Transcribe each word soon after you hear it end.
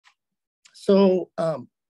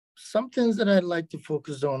Some things that I'd like to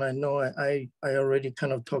focus on, I know I already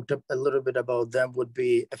kind of talked a little bit about them, would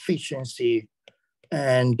be efficiency,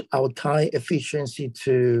 and I'll tie efficiency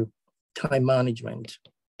to time management.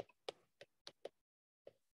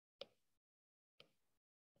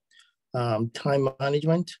 Time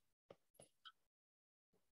management.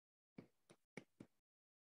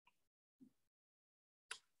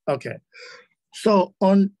 Okay, so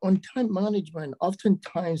on time management,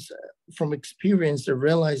 oftentimes from experience, I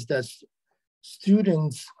realize that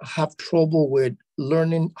students have trouble with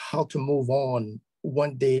learning how to move on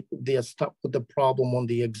when they are stuck with the problem on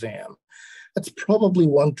the exam. That's probably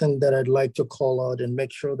one thing that I'd like to call out and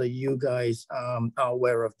make sure that you guys are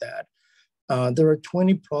aware of that. There are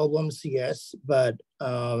 20 problems, yes, but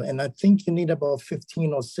and I think you need about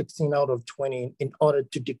 15 or 16 out of 20 in order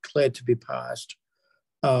to declare to be passed.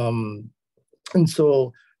 And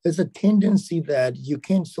so there's a tendency that you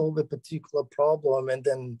can solve a particular problem and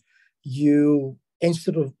then you,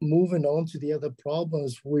 instead of moving on to the other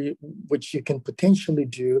problems which you can potentially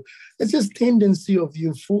do, it's this tendency of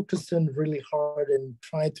you focusing really hard and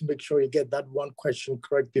trying to make sure you get that one question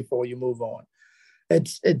correct before you move on.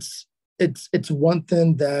 It's one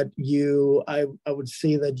thing that I would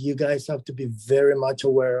say that you guys have to be very much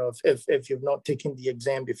aware of if you've not taken the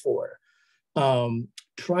exam before.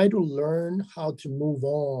 Try to learn how to move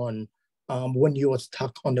on when you are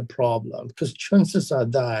stuck on the problem, because chances are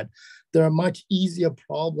that there are much easier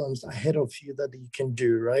problems ahead of you that you can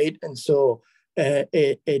do, right? And so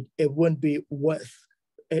it wouldn't be worth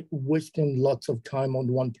it wasting lots of time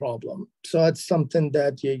on one problem. So that's something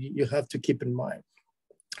that you have to keep in mind.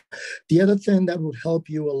 The other thing that would help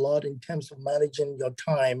you a lot in terms of managing your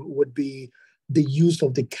time would be the use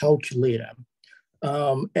of the calculator.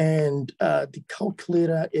 The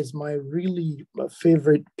calculator is my really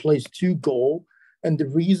favorite place to go. And the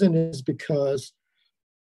reason is because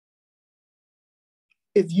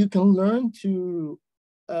if you can learn to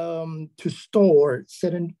store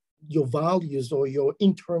certain your values or your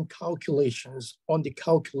interim calculations on the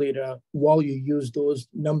calculator while you use those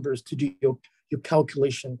numbers to do your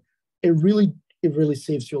calculation, it really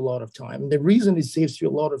saves you a lot of time. And the reason it saves you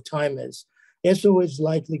a lot of time is SO is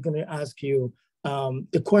likely going to ask you,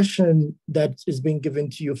 the question that is being given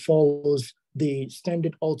to you follows the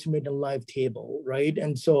standard ultimate and live table, right?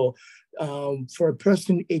 And so for a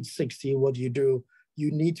person age 60, what do? You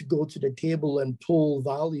need to go to the table and pull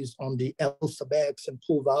values on the L sub X and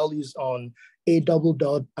pull values on A double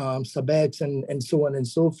dot sub X and so on and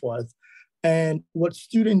so forth. And what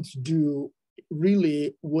students do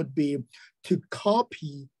really would be to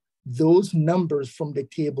copy those numbers from the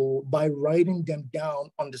table by writing them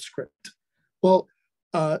down on the script. Well,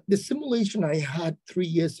 the simulation I had 3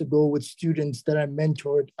 years ago with students that I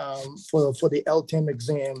mentored for the LTEM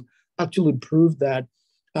exam actually proved that.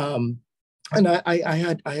 And I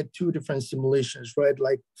had two different simulations, right?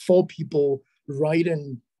 Like 4 people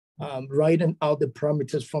writing out the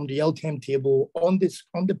parameters from the LTEM table on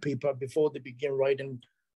the paper before they begin writing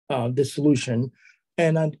the solution.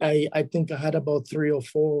 And I think I had about 3 or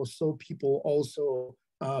 4 or so people also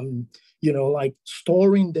like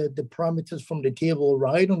storing the parameters from the table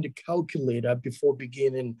right on the calculator before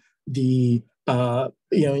beginning the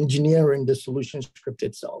engineering the solution script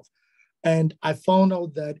itself. And I found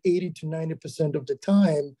out that 80 to 90% of the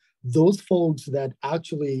time, those folks that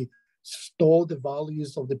actually store the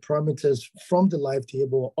values of the parameters from the live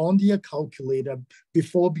table on their calculator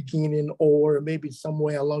before beginning, or maybe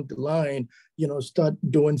somewhere along the line, start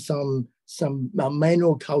doing some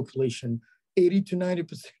manual calculation. 80 to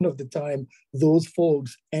 90% of the time, those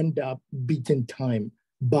folks end up beating time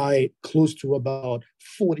by close to about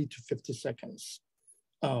 40 to 50 seconds.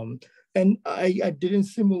 And I didn't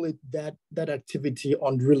simulate that activity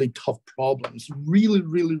on really tough problems, really,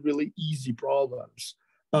 really, really easy problems.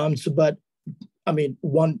 But I mean,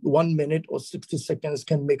 one minute or 60 seconds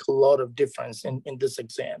can make a lot of difference in this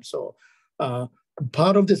exam. So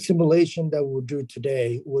part of the simulation that we'll do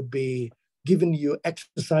today would be giving you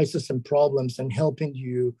exercises and problems and helping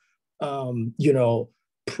you,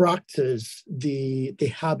 practice the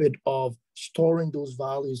habit of storing those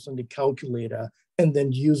values on the calculator and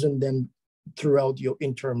then using them throughout your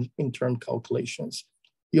interim calculations,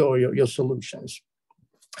 your solutions.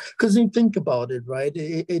 Because you think about it, right?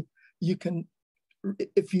 You can,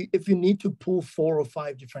 if you need to pull 4 or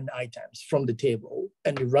 5 different items from the table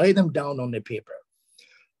and you write them down on the paper,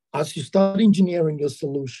 as you start engineering your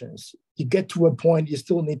solutions, you get to a point you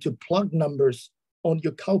still need to plug numbers on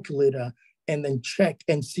your calculator and then check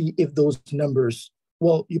and see if those numbers,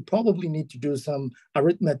 well, you probably need to do some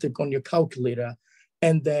arithmetic on your calculator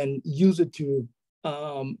and then use it to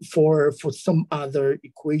for some other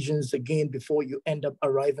equations again before you end up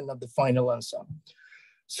arriving at the final answer.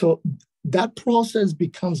 So that process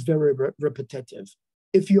becomes very repetitive.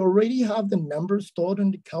 If you already have the numbers stored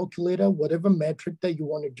in the calculator, whatever metric that you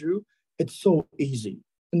want to do, it's so easy.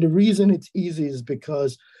 And the reason it's easy is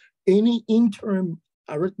because any interim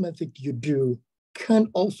arithmetic you do can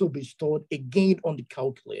also be stored again on the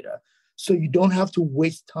calculator. So you don't have to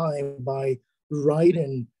waste time by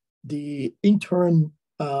writing the interim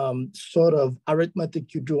sort of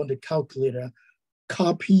arithmetic you do on the calculator,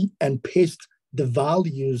 copy and paste the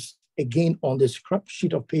values again on the scrap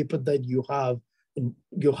sheet of paper that you have.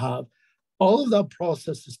 All of that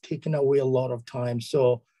process is taking away a lot of time.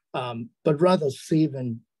 So, but rather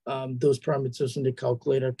saving those parameters in the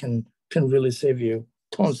calculator can really save you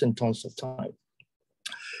tons and tons of time.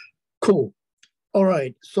 Cool. All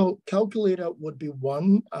right. So calculator would be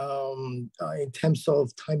one in terms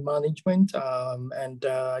of time management, and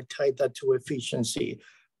I tied that to efficiency.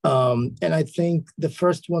 And I think the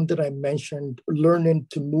first one that I mentioned, learning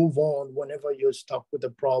to move on whenever you're stuck with a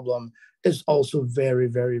problem, is also very,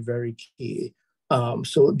 very, very key.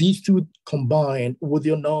 So these two combined with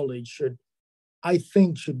your knowledge should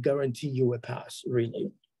guarantee you a pass,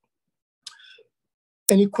 really.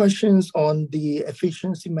 Any questions on the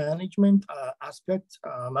efficiency management aspect?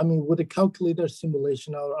 I mean, with the calculator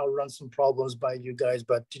simulation, I'll run some problems by you guys,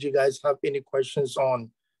 but did you guys have any questions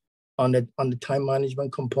on the time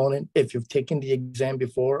management component, if you've taken the exam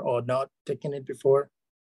before or not taken it before?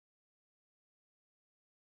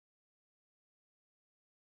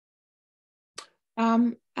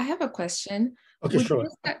 I have a question. Okay, sure.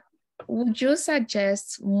 Would you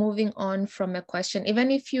suggest moving on from a question,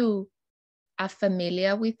 even if you are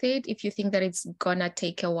familiar with it, if you think that it's gonna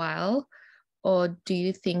take a while, or do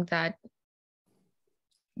you think that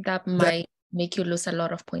might make you lose a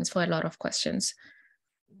lot of points for a lot of questions?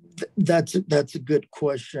 That's a good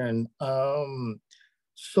question.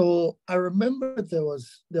 So I remember there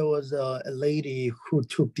was a lady who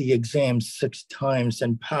took the exam 6 times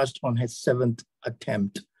and passed on her 7th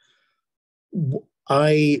attempt.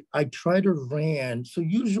 I try to ran. So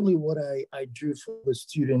usually what I do for the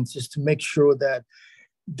students is to make sure that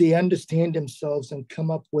they understand themselves and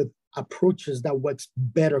come up with approaches that works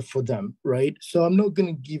better for them, right? So I'm not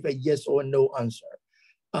going to give a yes or no answer,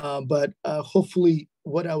 but hopefully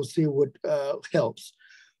what I will say would helps.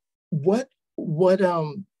 What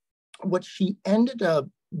she ended up,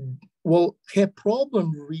 well, her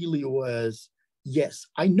problem really was, yes,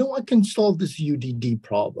 I know I can solve this UDD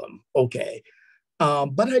problem, okay,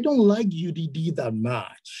 but I don't like UDD that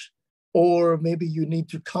much. Or maybe you need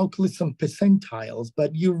to calculate some percentiles,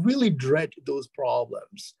 but you really dread those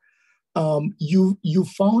problems. You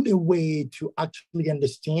found a way to actually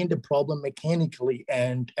understand the problem mechanically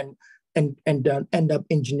and end up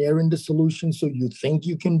engineering the solution, so you think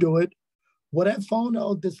you can do it. What I found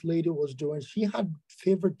out this lady was doing, she had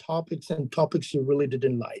favorite topics and topics she really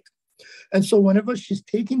didn't like. And so whenever she's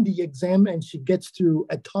taking the exam and she gets to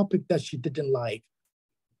a topic that she didn't like,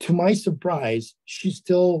 to my surprise, she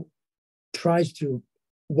still tries to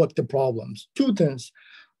work the problems. 2 things: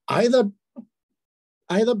 either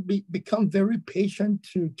become very patient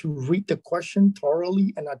to read the question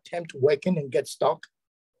thoroughly and attempt working and get stuck,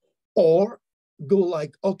 or go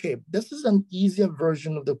like, okay, this is an easier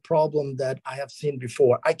version of the problem that I have seen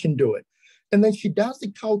before. I can do it. And then she does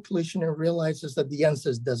the calculation and realizes that the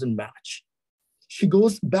answers doesn't match. She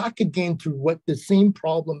goes back again to work the same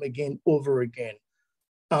problem again over again.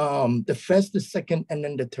 The first, the second, and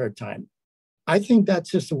then the third time. I think that's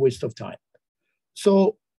just a waste of time.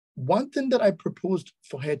 So one thing that I proposed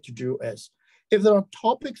for her to do is, if there are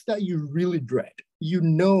topics that you really dread, you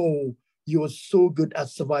know you are so good at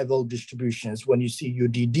survival distributions when you see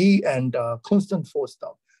UDD and constant force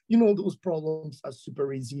stuff. You know those problems are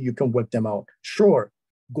super easy. You can work them out. Sure,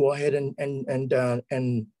 go ahead and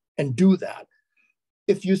do that.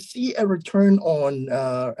 If you see a return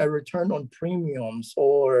on premiums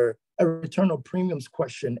or a return on premiums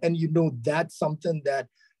question, and you know that's something that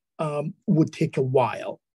would take a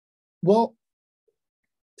while, well,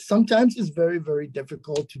 sometimes it's very, very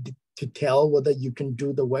difficult to tell whether you can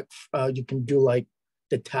do the work, you can do like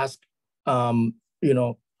the task, or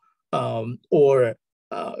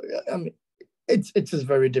I mean, it's just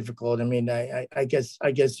very difficult. I mean, I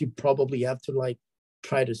guess you probably have to like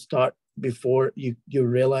try to start before you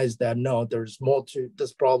realize that no, there's more to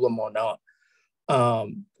this problem or not.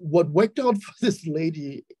 What worked out for this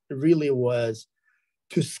lady really was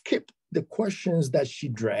to skip the questions that she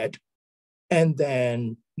dread and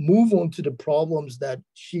then move on to the problems that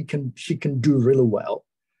she can do really well,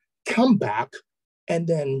 come back, and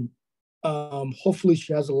then hopefully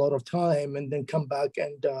she has a lot of time and then come back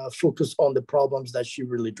and focus on the problems that she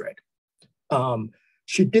really dread.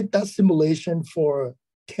 She did that simulation for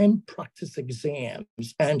 10 practice exams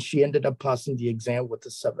and she ended up passing the exam with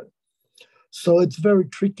a 7. So it's very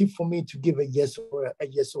tricky for me to give a yes or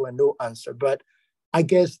a no answer. But I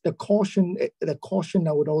guess the caution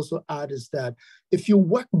I would also add is that if you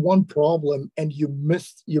work one problem and you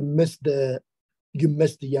miss the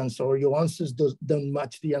answer, or your answers don't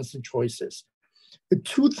match the answer choices, the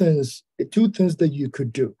two things that you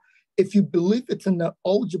could do. If you believe it's an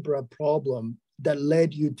algebra problem that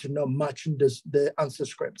led you to not matching the answer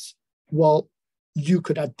scripts, well, you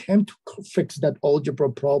could attempt to fix that algebra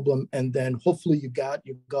problem and then hopefully you got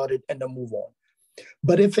it and then move on.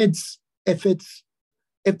 But if it's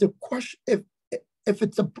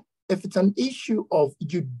an issue of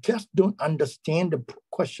you just don't understand the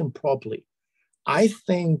question properly, I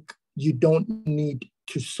think you don't need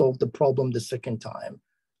to solve the problem the second time.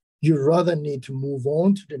 You rather need to move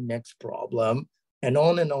on to the next problem and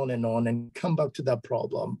on and on and on and come back to that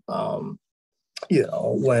problem.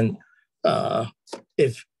 When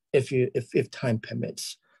if time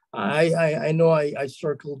permits. I know I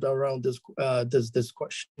circled around this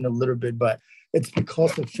question a little bit, but it's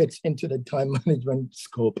because it fits into the time management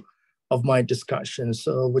scope of my discussion.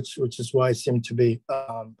 So which is why I seem to be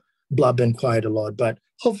blabbing quite a lot. But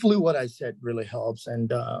hopefully what I said really helps, and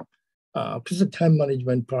because the time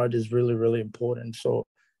management part is really, really important. So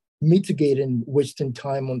mitigating wasting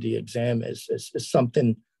time on the exam is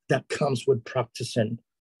something that comes with practicing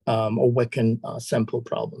or working sample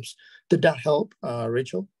problems. Did that help,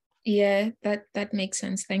 Rachel? Yeah, that makes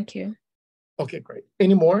sense. Thank you. Okay, great.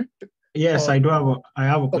 Any more? Yes, I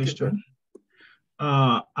have a question.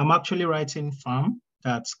 I'm actually writing FAM.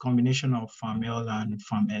 That's combination of FAM-L and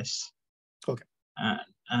FAM-S. Okay.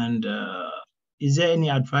 And is there any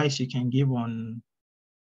advice you can give on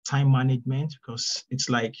time management? Because it's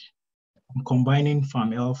like I'm combining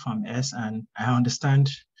FAM-L, FAM-S, and I understand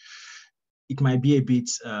it might be a bit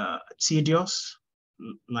tedious,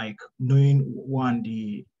 like knowing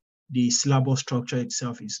the syllabus structure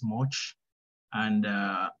itself is much. And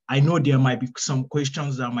I know there might be some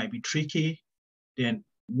questions that might be tricky. Then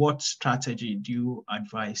what strategy do you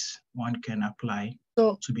advise one can apply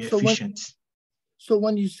to be efficient? So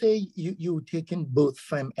when you say you're taking both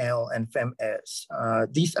FAM-L and FAM-S,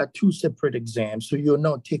 these are two separate exams. So you're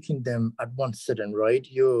not taking them at one sitting, right?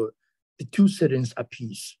 The two sittings a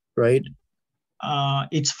piece, right?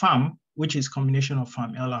 It's FAM, which is combination of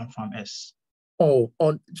FAM-L and FAM-S. Oh,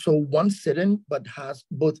 so one sitting, but has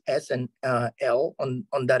both S and L on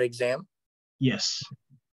that exam? Yes.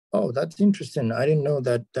 Oh, that's interesting. I didn't know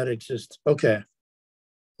that exists. Okay,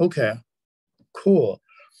 cool.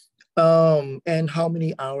 And how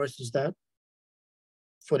many hours is that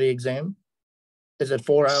for the exam? Is it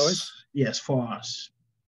 4 hours? Yes, 4 hours.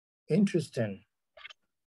 Interesting.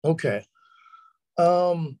 Okay.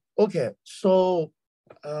 Okay. So,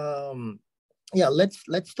 yeah,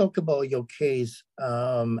 let's talk about your case.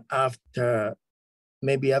 After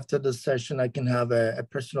the session, I can have a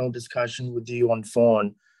personal discussion with you on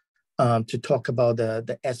phone to talk about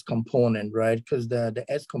the S component, right? Because the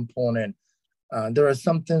S component, there are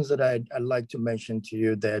some things that I'd like to mention to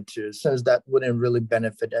you there too, since that wouldn't really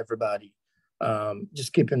benefit everybody.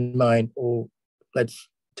 Just keep in mind, let's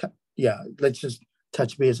just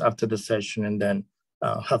touch base after the session and then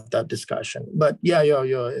have that discussion. But yeah,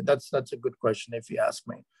 that's a good question if you ask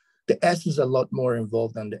me. The S is a lot more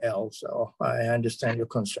involved than the L, so I understand your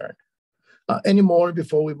concern. Any more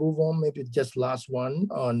before we move on? Maybe just last one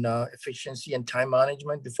on efficiency and time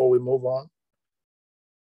management before we move on.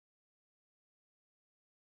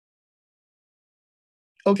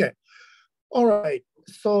 Okay, all right.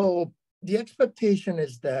 So the expectation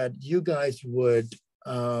is that you guys would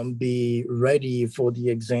be ready for the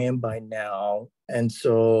exam by now. And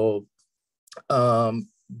so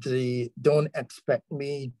don't expect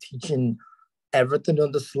me teaching everything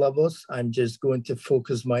on the syllabus. I'm just going to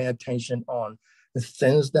focus my attention on the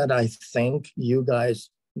things that I think you guys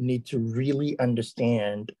need to really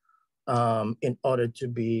understand in order to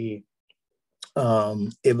be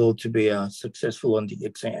able to be successful on the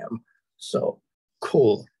exam. So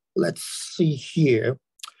cool. Let's see here.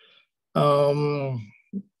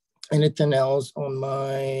 Anything else on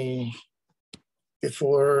my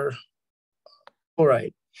before? All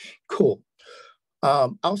right, cool.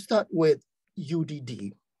 I'll start with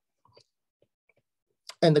UDD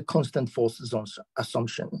and the constant forces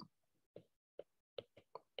assumption.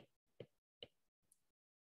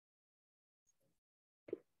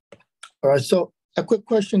 All right, so A quick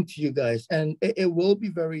question to you guys, and it will be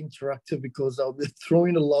very interactive because I'll be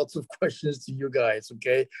throwing lots of questions to you guys,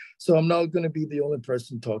 okay? So I'm not going to be the only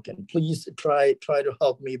person talking. Please try to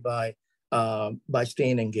help me by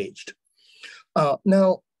staying engaged.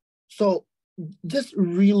 Now, so just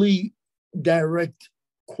really direct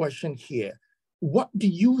question here. What do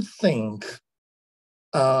you think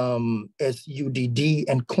is UDD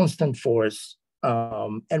and constant force,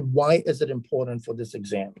 and why is it important for this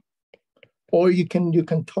exam? Or you can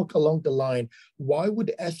talk along the line, why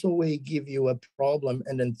would SOA give you a problem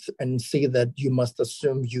and say that you must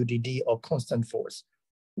assume UDD or constant force?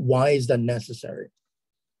 Why is that necessary?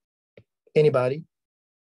 Anybody?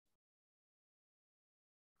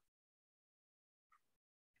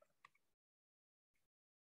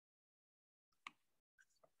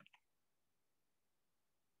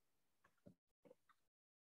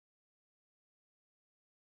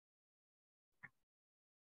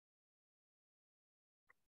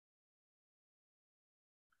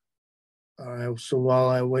 All right, so while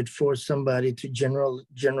I wait for somebody to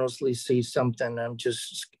generously say something,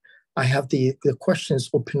 I have the questions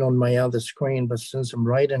open on my other screen, but since I'm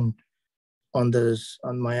writing on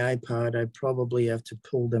my iPad, I probably have to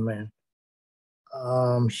pull them in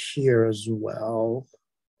here as well.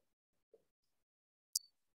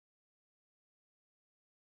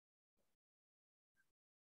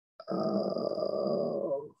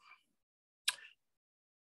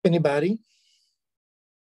 Anybody?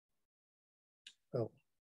 Oh.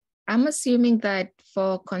 I'm assuming that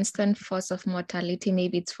for constant force of mortality,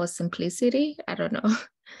 maybe it's for simplicity. I don't know.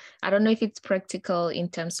 I don't know if it's practical in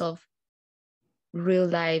terms of real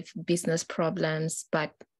life business problems,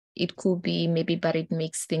 but it could be maybe, but it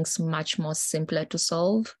makes things much more simpler to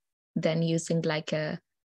solve than using like a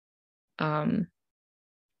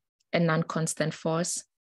non-constant force.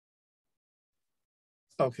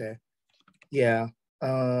 Okay. Yeah.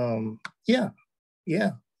 Yeah.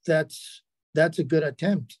 That's a good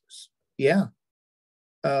attempt. Yeah.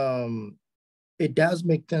 It does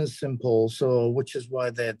make things simple. So, which is why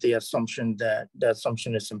the assumption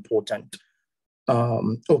is important.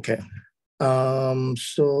 Okay.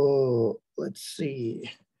 So let's see.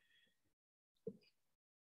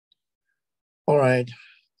 All right.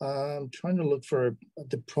 I'm trying to look for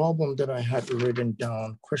the problem that I had written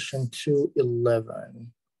down. Question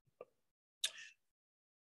 211.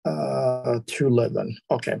 211.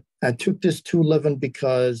 Okay. I took this 211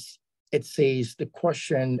 because it says the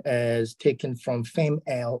question is taken from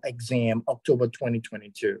FAML exam, October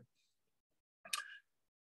 2022.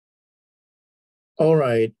 All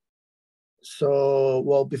right. So,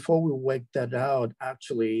 well, before we work that out,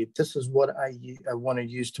 actually, this is what I want to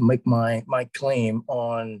use to make my claim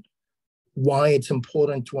on why it's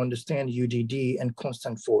important to understand UDD and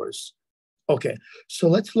constant force. Okay, so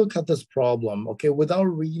let's look at this problem, okay? Without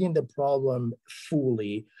reading the problem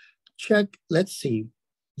fully, let's see.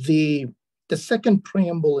 The second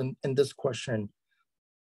preamble in this question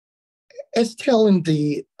is telling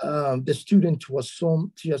the student to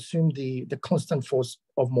assume the constant force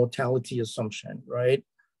of mortality assumption, right?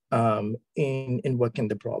 In working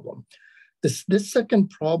the problem. This second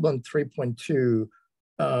problem, 3.2,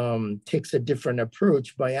 takes a different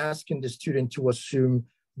approach by asking the student to assume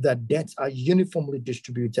that deaths are uniformly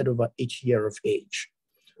distributed over each year of age.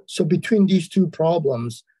 So between these two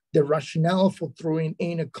problems, the rationale for throwing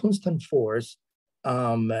in a constant force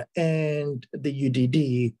and the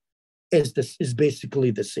UDD is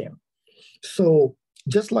basically the same. So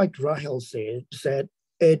just like Rahel said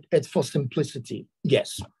it's for simplicity,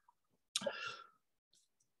 yes.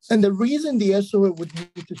 And the reason the SOA would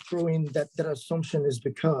need to throw in that assumption is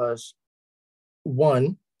because,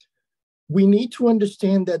 one, we need to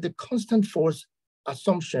understand that the constant force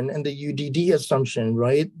assumption and the UDD assumption,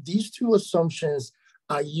 right? These two assumptions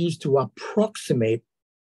are used to approximate,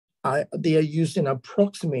 they are used in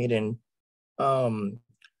approximating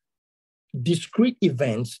discrete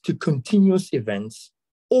events to continuous events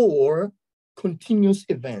or continuous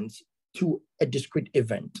events to a discrete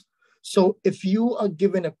event. So if you are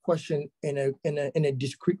given a question in a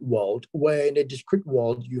discrete world, where in a discrete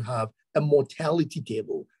world you have a mortality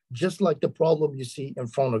table, just like the problem you see in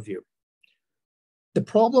front of you. The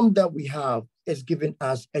problem that we have is given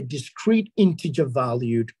as a discrete integer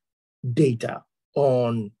valued data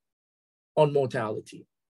on mortality.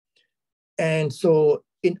 And so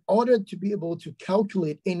in order to be able to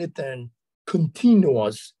calculate anything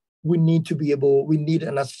continuous, we need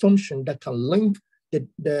an assumption that can link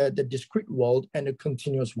the discrete world and the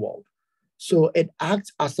continuous world. So it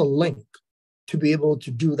acts as a link to be able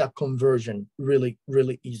to do that conversion really,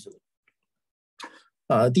 really easily.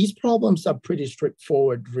 These problems are pretty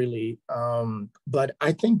straightforward, really, but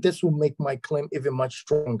I think this will make my claim even much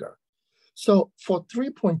stronger. So for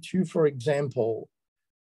 3.2, for example,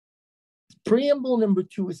 preamble number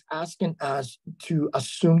 2 is asking us to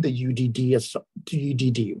assume the UDD.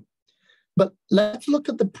 But let's look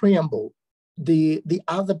at the preamble, the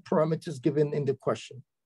other parameters given in the question.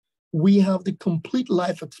 We have the complete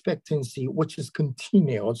life expectancy, which is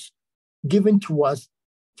continuous, given to us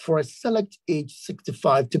for a select age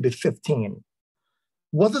 65 to be 15.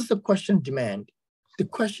 What does the question demand? The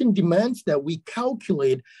question demands that we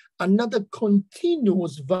calculate another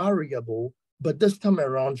continuous variable, but this time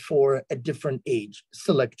around for a different age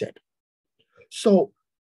selected. So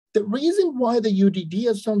the reason why the UDD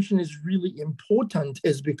assumption is really important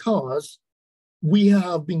is because we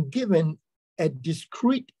have been given a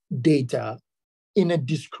discrete data in a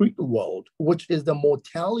discrete world, which is the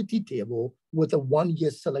mortality table with a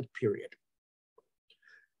 1-year select period.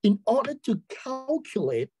 In order to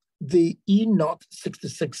calculate the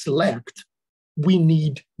E066 select, we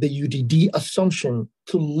need the UDD assumption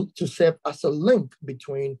to serve as a link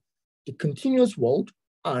between the continuous world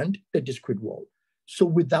and the discrete world. So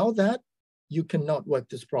without that, you cannot work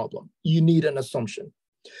this problem. You need an assumption.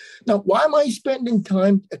 Now, why am I spending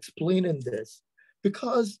time explaining this?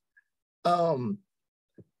 Because on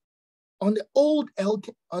the old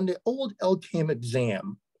LCAM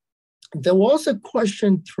exam, there was a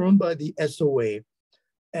question thrown by the SOA,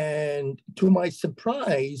 and to my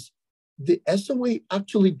surprise, the SOA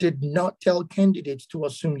actually did not tell candidates to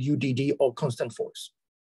assume UDD or constant force.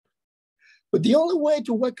 But the only way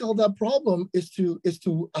to work out that problem is to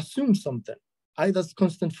assume something, either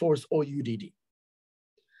constant force or UDD.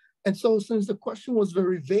 And so since the question was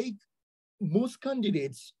very vague, most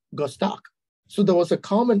candidates got stuck. So there was a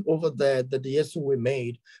comment over there that the SOA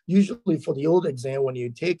made. Usually for the old exam, when you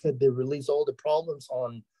take it, they release all the problems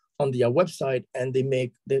on their website, and they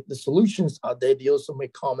make the solutions are there. They also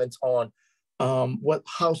make comments on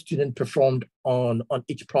how students performed on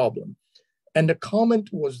each problem. And the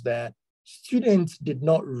comment was that students did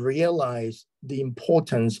not realize the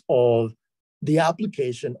importance of the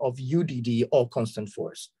application of UDD or constant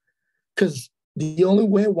force, because the only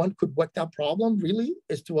way one could work that problem really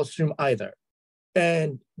is to assume either.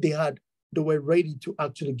 And they were ready to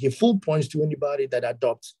actually give full points to anybody that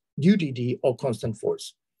adopts UDD or constant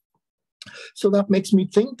force. So that makes me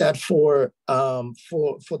think that for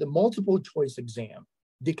the multiple choice exam,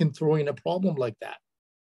 they can throw in a problem like that.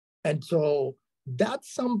 And so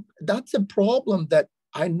that's a problem that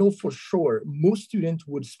I know for sure most students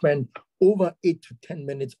would spend over 8 to 10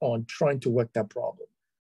 minutes on trying to work that problem.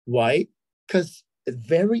 Why? Because a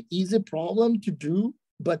very easy problem to do,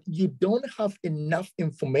 but you don't have enough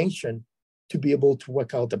information to be able to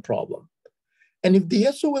work out the problem. And if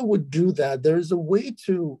the SOA would do that, there is a way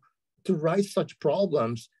to write such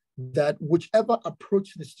problems that whichever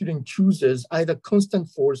approach the student chooses, either constant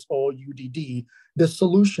force or UDD, the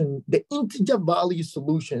solution, the integer value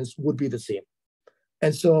solutions would be the same.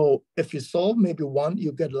 And so if you solve maybe one,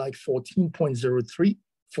 you get like 14.03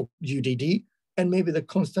 for UDD, and maybe the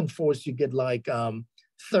constant force, you get like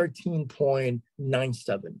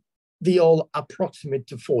 13.97. They all approximate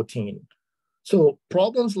to 14. So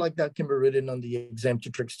problems like that can be written on the exam to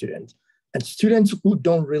trick students. And students who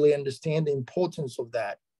don't really understand the importance of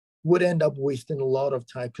that would end up wasting a lot of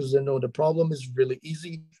time because they know the problem is really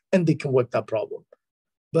easy and they can work that problem.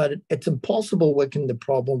 But it's impossible working the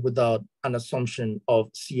problem without an assumption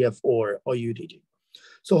of CF or UDD.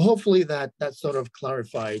 So hopefully that sort of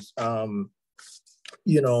clarifies,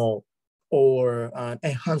 or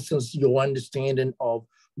enhances your understanding of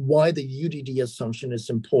why the UDD assumption is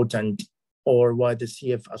important or why the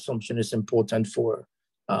CF assumption is important for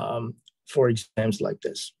exams like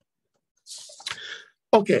this.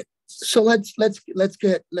 Okay, so let's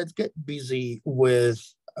get busy with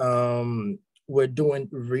we're doing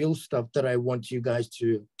real stuff that I want you guys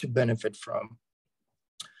to benefit from.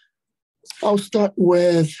 I'll start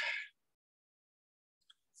with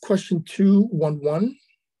question 2.1.1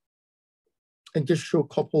 and just show a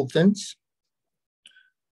couple of things.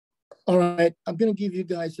 All right, I'm going to give you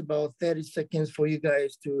guys about 30 seconds for you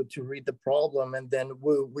guys to read the problem, and then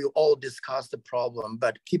we'll all discuss the problem.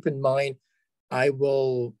 But keep in mind,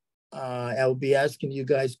 I'll be asking you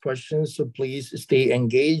guys questions, so please stay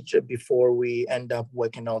engaged before we end up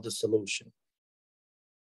working out the solution.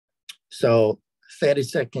 So 30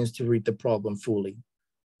 seconds to read the problem fully.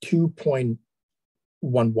 2.11.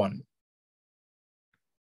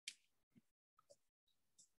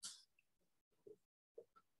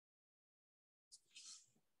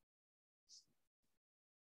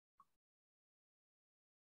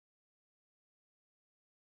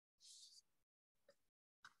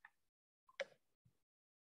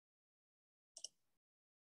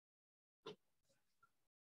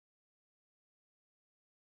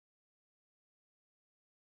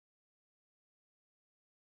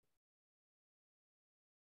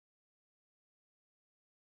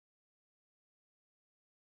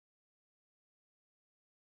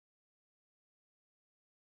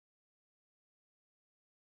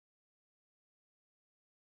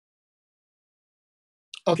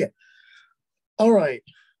 Okay. All right.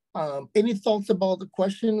 Any thoughts about the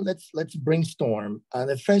question? Let's brainstorm.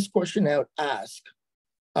 The first question I would ask,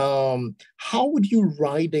 how would you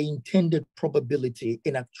write the intended probability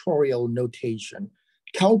in actuarial notation?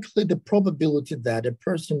 Calculate the probability that a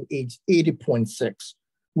person aged 80.6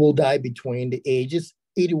 will die between the ages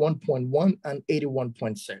 81.1 and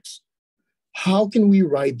 81.6. How can we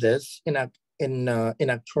write this in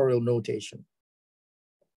actuarial notation?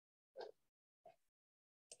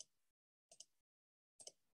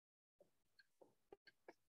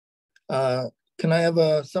 Can I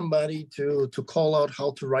have somebody to call out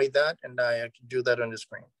how to write that, and I can do that on the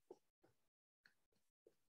screen.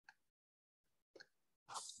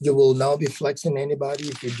 You will now be flexing anybody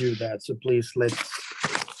if you do that. So please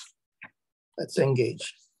let's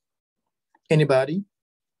engage. Anybody?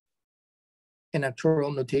 In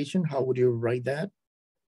actuarial notation, how would you write that?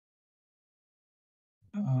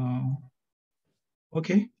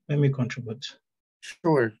 Okay, let me contribute.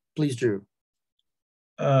 Sure, please do.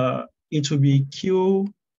 It will be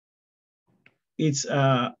Q. It's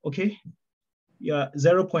okay. Yeah,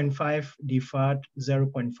 0.5 deferred,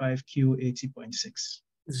 0.5 Q 80.6.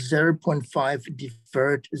 0.5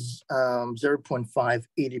 deferred, 0.5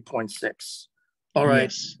 80.6. All right.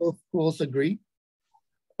 Yes. Both schools agree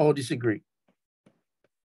or disagree?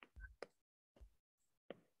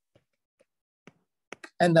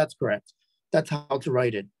 And that's correct. That's how to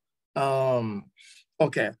write it.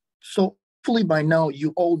 Okay. So hopefully by now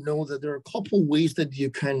you all know that there are a couple ways that you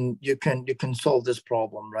can solve this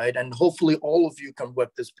problem, right? And hopefully all of you can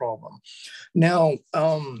work this problem. Now,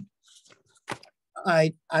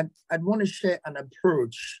 I'd want to share an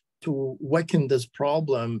approach to working this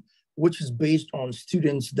problem, which is based on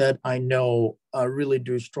students that I know really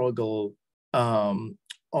do struggle on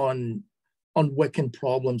working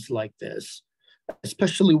problems like this,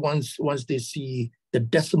 especially once they see the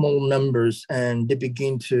decimal numbers and they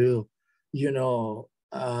begin to,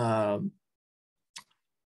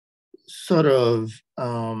 sort of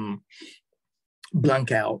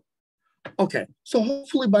blank out. Okay, so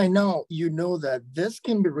hopefully by now you know that this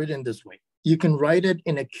can be written this way. You can write it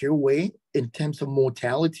in a Q way in terms of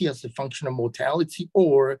mortality as a function of mortality,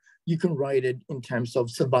 or you can write it in terms of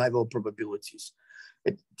survival probabilities.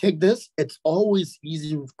 Take this, it's always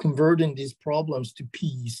easier converting these problems to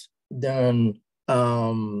P's than,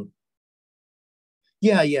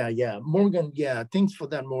 yeah. Morgan, yeah, thanks for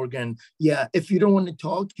that, Morgan. Yeah, if you don't want to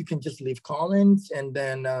talk, you can just leave comments, and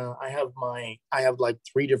then I have like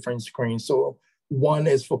 3 different screens. So one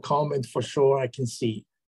is for comments for sure, I can see.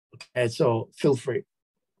 Okay, so feel free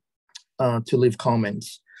to leave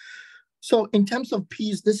comments. So in terms of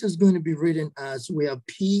P's, this is going to be written as we have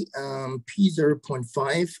P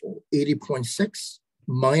 0.5 or 80.6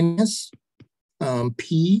 minus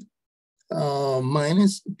P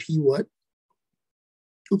minus P what?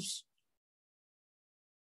 Oops.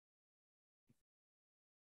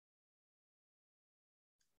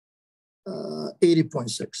 Uh,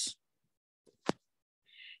 80.6.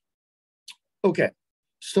 Okay.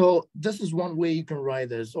 So this is one way you can write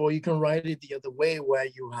this, or you can write it the other way where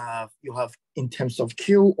you have in terms of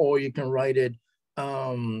Q, or you can write it,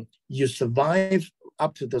 you survive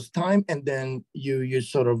up to this time, and then you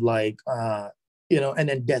sort of like, and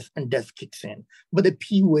then death kicks in. But the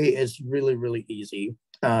P way is really, really easy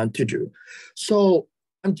to do. So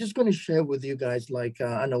I'm just going to share with you guys like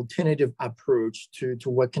an alternative approach to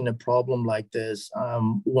working a problem like this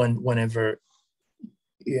whenever,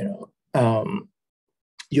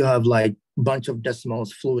 you have like a bunch of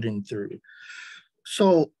decimals floating through.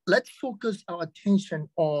 So let's focus our attention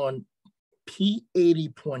on P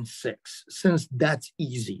 80.6, since that's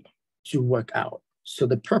easy to work out. So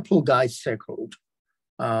the purple guy circled.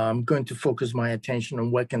 I'm going to focus my attention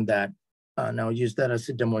on working that, and I'll use that as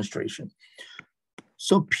a demonstration.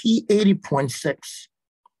 So P 80.6,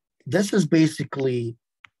 this is basically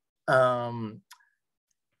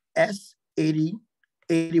S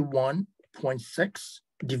 81.6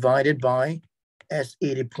 divided by S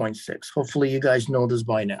 80.6. Hopefully you guys know this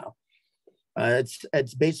by now.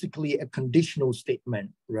 It's basically a conditional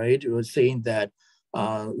statement, right? We're saying that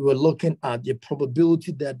we're looking at the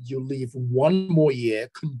probability that you live 1 more year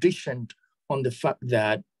conditioned on the fact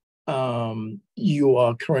that you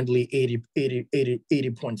are currently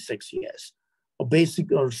 80.6 years.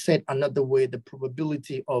 Or said another way, the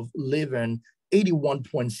probability of living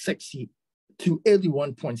 81.6 to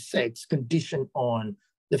 81.6 conditioned on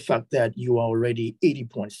the fact that you are already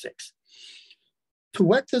 80.6. To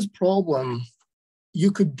work this problem,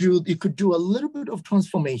 you could do a little bit of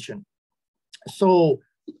transformation. So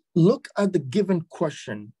look at the given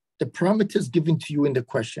question, the parameters given to you in the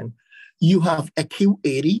question. you have a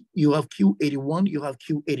Q80, you have Q81, you have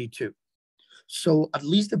Q82. So at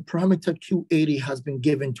least the parameter Q80 has been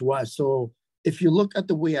given to us. So if you look at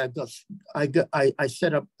the way I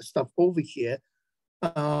set up stuff over here,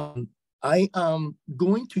 I am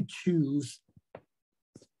going to choose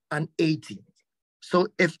an 80. So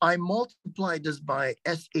if I multiply this by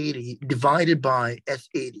S80 divided by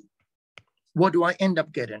S80, what do I end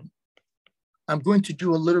up getting? I'm going to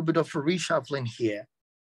do a little bit of a reshuffling here.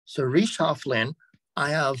 So reshuffling, I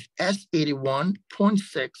have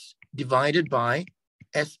S81.6 divided by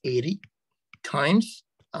S80 times,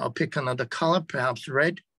 I'll pick another color, perhaps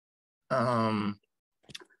red, times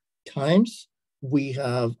we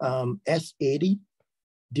have S80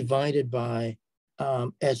 divided by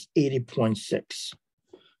S80.6.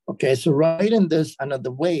 Okay, so writing this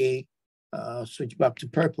another way, switch back to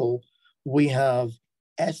purple, we have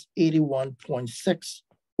S81.6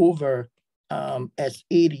 over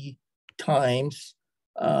S80 times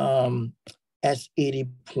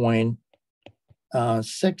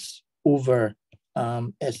S80.6 over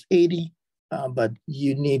S80, but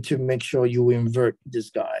you need to make sure you invert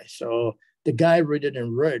this guy. So the guy written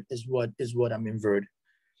in red is what I'm inverting.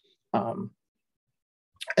 And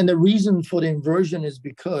the reason for the inversion is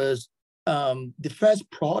because the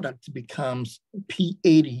first product becomes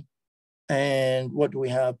P80. And what do we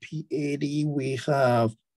have? P80, we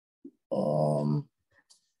have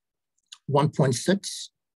 1.6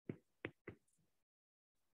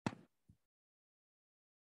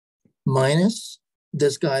 minus,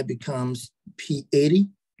 this guy becomes P80,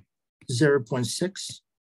 0.6,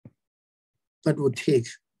 but we'll take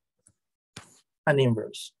an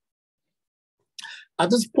inverse. At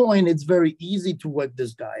this point, it's very easy to work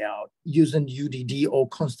this guy out using UDD or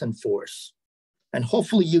constant force. And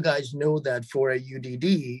hopefully you guys know that for a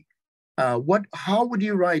UDD, how would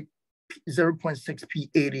you write 0.6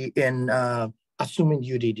 P80 in assuming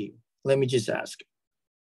UDD? Let me just ask.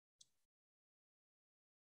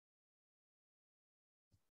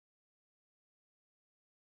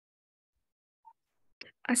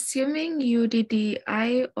 Assuming UDD,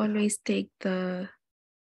 I always take the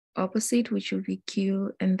opposite, which would be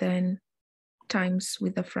Q, and then times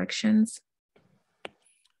with the fractions.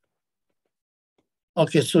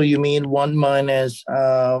 Okay, so you mean 1 minus,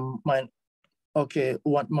 1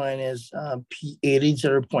 minus P80,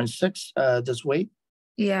 0.6 this way?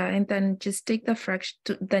 Yeah, and then just take the fraction,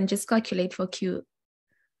 then just calculate for Q,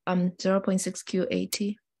 0.6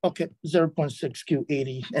 Q80. Okay, 0.6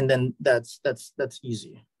 Q80, and then that's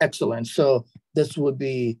easy. Excellent. So this would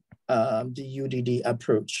be the UDD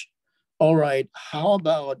approach. All right, how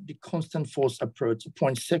about the constant force approach,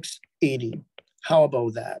 0.680? How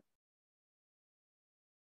about that?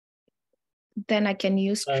 Then I can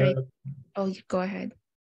use straight. Oh, go ahead.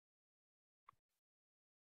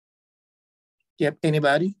 Yep,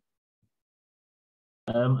 anybody?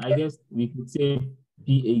 I guess we could say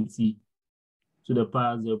P80 to the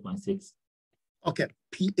power 0.6. Okay,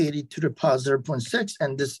 P80 to the power 0.6,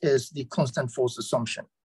 and this is the constant force assumption.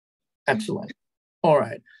 Excellent. All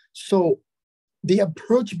right, so the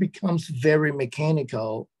approach becomes very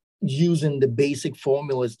mechanical using the basic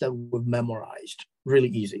formulas that we've memorized, really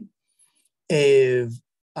easy. If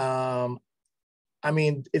you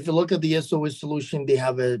look at the SOA solution, they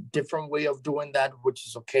have a different way of doing that, which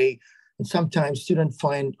is okay. And sometimes students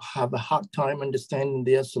have a hard time understanding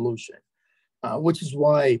their solution, which is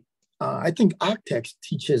why I think Architects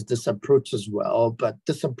teaches this approach as well. But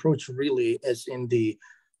this approach really is in the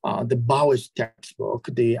Bowers textbook,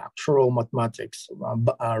 the Actuarial Mathematics,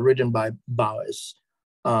 written by Bowers.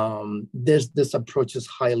 This approach is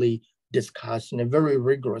highly discussed in a very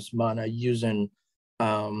rigorous manner using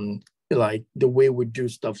like the way we do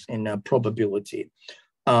stuff in probability.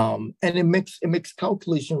 And it makes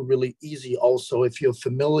calculation really easy also if you're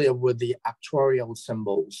familiar with the actuarial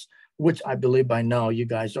symbols, which I believe by now you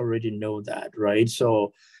guys already know that, right?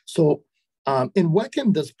 So in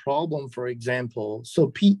working this problem, for example, so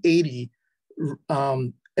P80,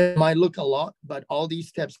 it might look a lot, but all these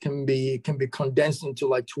steps can be condensed into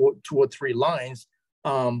like two or three lines.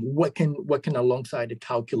 Working alongside the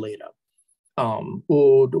calculator,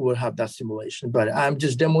 we'll have that simulation. But I'm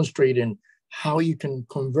just demonstrating how you can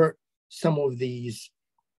convert some of these,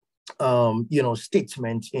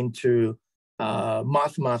 statements into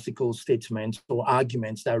mathematical statements or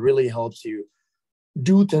arguments that really helps you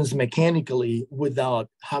do things mechanically without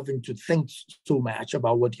having to think so much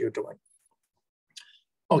about what you're doing.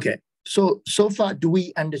 Okay. So far, do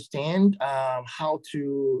we understand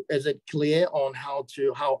is it clear on how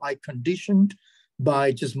I conditioned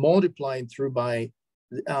by just multiplying through by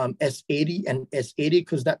S80 and S80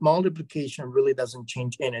 because that multiplication really doesn't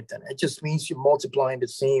change anything. It just means you're multiplying the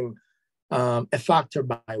same a factor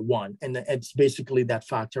by 1, and it's basically that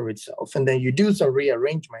factor itself. And then you do some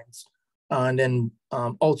rearrangements, and then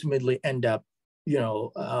ultimately end up,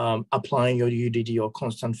 applying your UDD or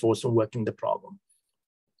constant force and working the problem.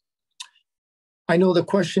 I know the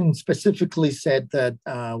question specifically said that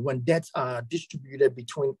when debts are distributed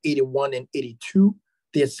between 81 and 82,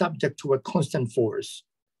 they're subject to a constant force,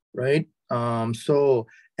 right?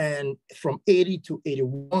 And from 80 to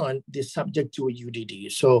 81, they're subject to a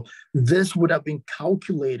UDD. So this would have been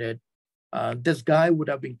calculated, this guy would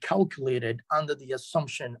have been calculated under the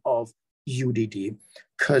assumption of UDD,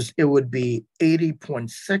 because it would be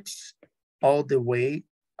 80.6 all the way,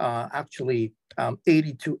 80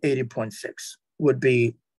 to 80.6 would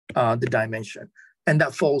be the dimension. And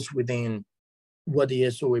that falls within what the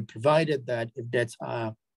SOA provided, that if debts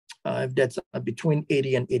are between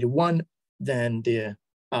 80 and 81, then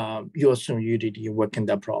you assume UDD working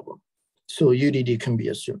that problem. So UDD can be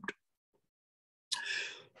assumed.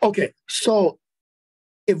 Okay, so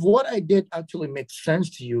if what I did actually makes sense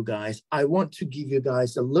to you guys, I want to give you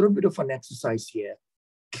guys a little bit of an exercise here.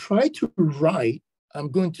 Try to write, I'm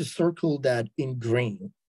going to circle that in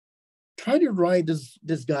green. Try to write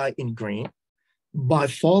this guy in green by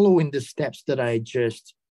following the steps that I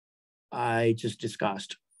just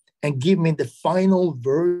discussed, and give me the final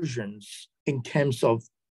versions in terms of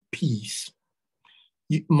P's.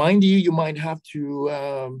 Mind you, you might have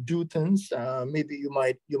to do things. Maybe you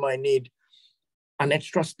might need an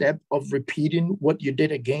extra step of repeating what you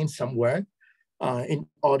did again somewhere in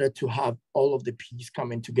order to have all of the P's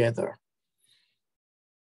coming together.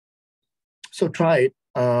 So try it.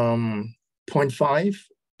 0.5,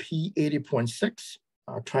 P 80.6.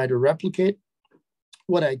 Try to replicate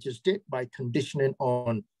what I just did by conditioning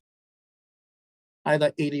on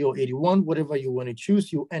either 80 or 81, whatever you want to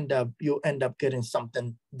choose. You'll end up getting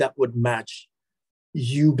something that would match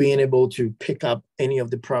you being able to pick up any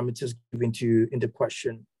of the parameters given to you in the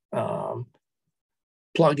question,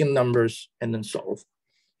 plug in numbers, and then solve.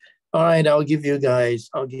 All right, I'll give you guys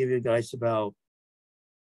about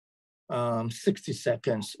 60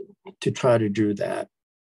 seconds to try to do that.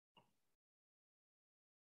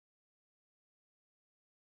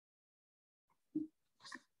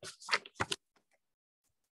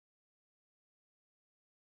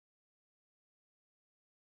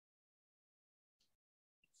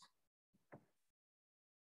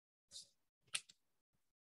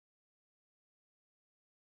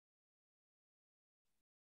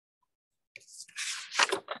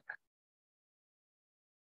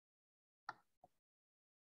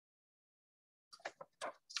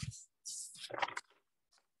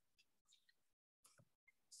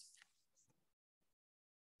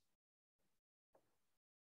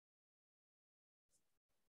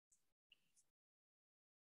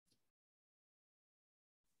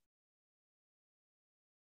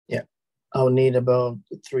 Yeah, I'll need about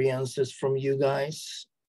 3 answers from you guys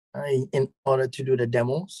in order to do the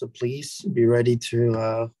demo. So please be ready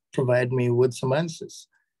to provide me with some answers.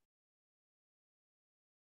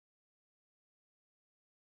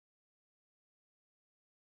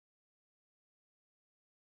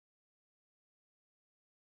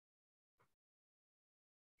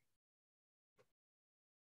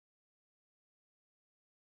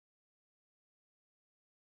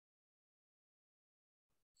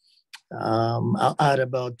 I'll add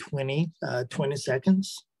about 20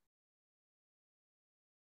 seconds.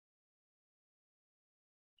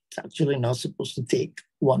 It's actually not supposed to take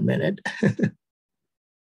 1 minute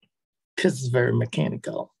because it's very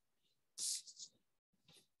mechanical.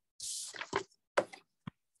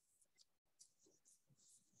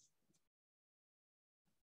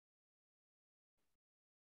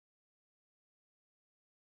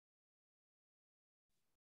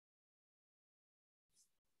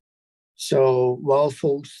 So while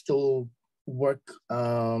folks still work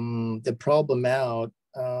the problem out,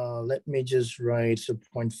 let me just write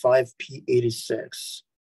 0.5 P86.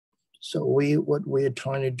 So what we're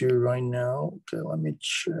trying to do right now, okay, let me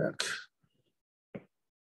check.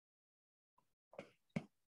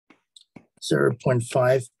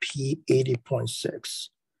 0.5 P80.6.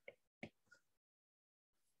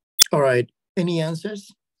 All right, any answers?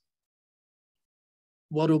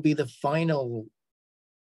 What will be the final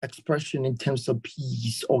expression in terms of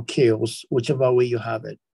P's or K's, whichever way you have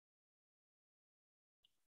it?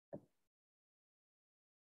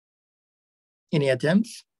 Any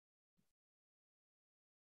attempts?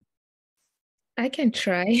 I can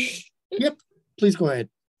try. Yep, please go ahead.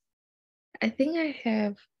 I think I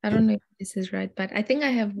have, I don't know if this is right, but I think I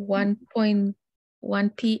have 1.2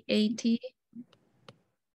 1P80.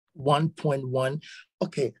 1.1.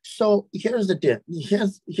 Okay, so here's the deal.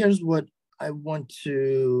 Here's what I want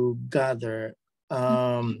to gather.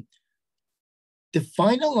 The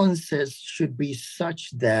final answers should be such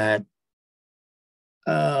that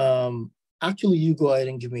actually you go ahead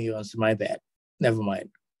and give me your answer. My bad. Never mind.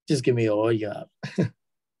 Just give me all you have.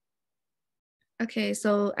 Okay,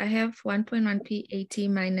 so I have 1.1 P80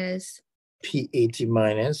 minus P80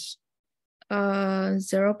 minus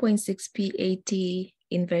 0.6 P80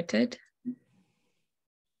 inverted.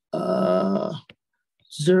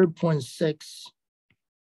 0.6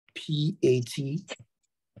 P80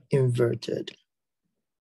 inverted.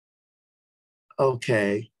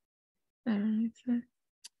 Okay.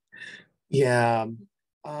 Yeah.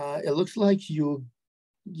 It looks like you,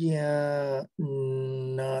 yeah,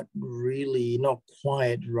 not really, not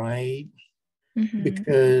quite right.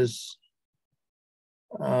 Because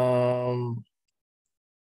all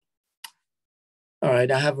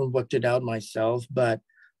right, I haven't worked it out myself, but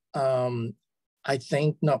I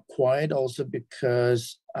think not quite, also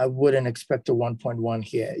because I wouldn't expect a 1.1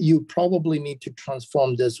 here. You probably need to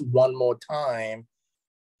transform this one more time,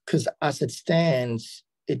 because as it stands,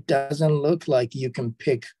 it doesn't look like you can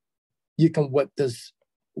work this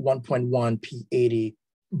 1.1 P80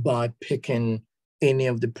 by picking any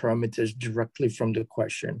of the parameters directly from the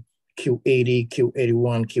question. Q80,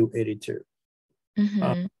 Q81,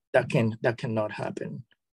 Q82. That cannot happen.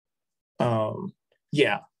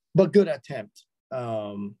 Yeah, but good attempt.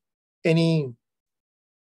 Any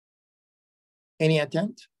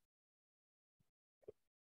attempt?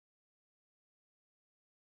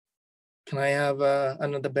 Can I have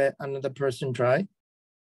another person try?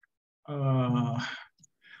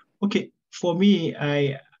 Okay, for me,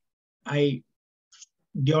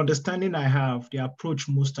 the understanding I have, the approach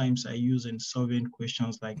most times I use in solving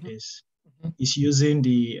questions like this is using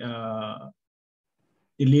the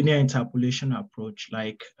linear interpolation approach,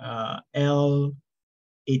 like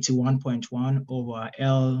L81.1 over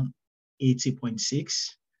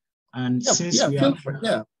L80.6. And since we are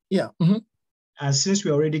and since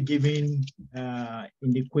we're already given in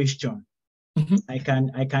the question, I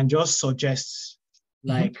can just suggest,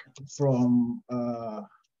 like from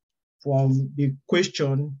the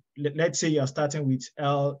question, let's say you're starting with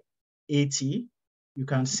L80, you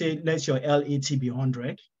can say let your L80 be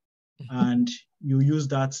 100, and you use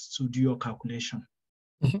that to do your calculation.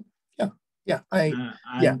 Not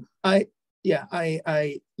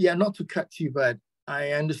to cut you, but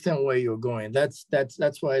I understand where you're going. That's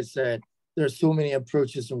why I said there's so many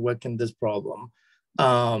approaches in working this problem.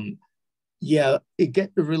 It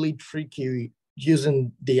gets really tricky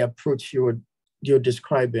using the approach you're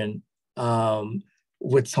describing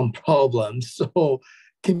with some problems. So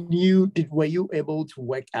were you able to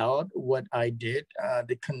work out what I did?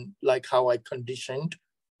 Like how I conditioned,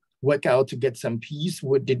 work out to get some peace?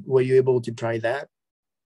 Were you able to try that?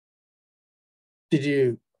 Did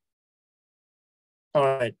you? All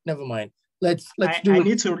right, never mind. Let's do it. I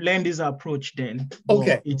need to learn this approach then.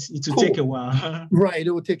 Okay. It will take a while. Right,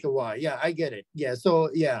 it will take a while. Yeah, I get it. Yeah, so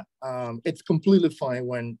yeah, it's completely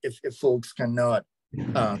fine if folks cannot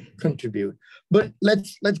contribute. But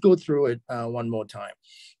let's go through it one more time.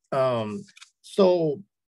 It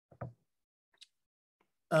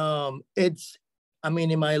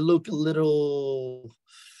might look a little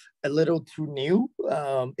too new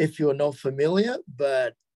if you're not familiar,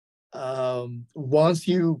 but once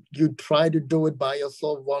you try to do it by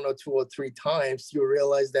yourself 1 or 2 or 3 times, you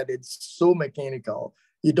realize that it's so mechanical.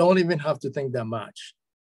 You don't even have to think that much.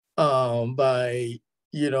 By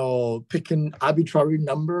picking arbitrary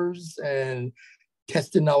numbers and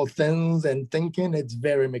testing out things and thinking, it's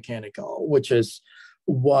very mechanical, which is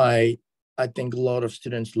why I think a lot of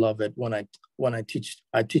students love it when I teach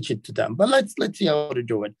it to them. But let's see how to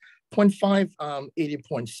do it. 0.5,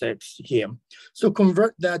 80.6 here. So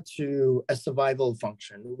convert that to a survival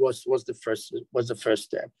function was the first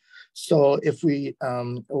step. So if we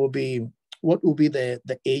what will be the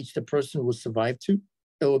age the person will survive to?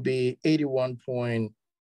 It will be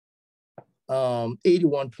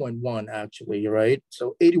 81.1 actually, right?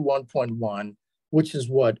 So 81.1, which is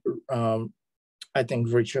what I think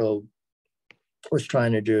Rachel was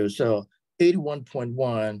trying to do. So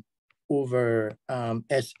 81.1 over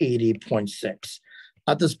S80.6.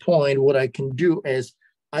 At this point, what I can do is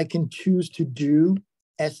I can choose to do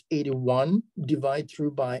S81, divide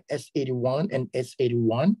through by S81 and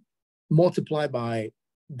S81, multiply by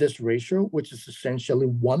this ratio, which is essentially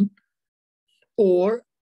 1, or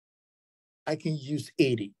I can use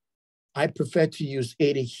 80. I prefer to use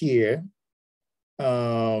 80 here.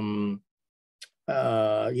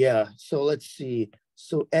 Yeah, so let's see.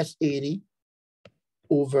 So S80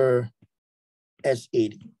 over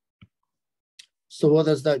S80. So what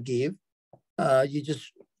does that give? You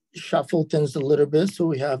just shuffle things a little bit. So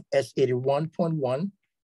we have S81.1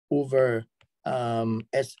 over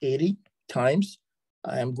S80 times.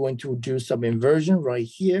 I am going to do some inversion right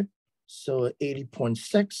here. So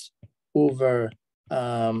 80.6 over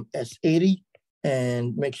S80,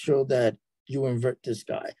 and make sure that you invert this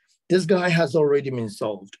guy. This guy has already been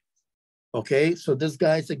solved. Okay, so this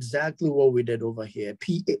guy is exactly what we did over here,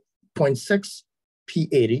 P0.6,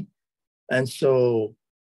 P80. And so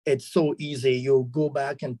it's so easy. You'll go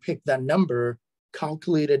back and pick that number,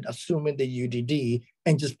 calculate it, assuming the UDD,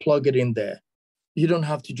 and just plug it in there. You don't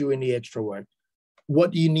have to do any extra work.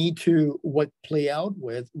 What you need to play out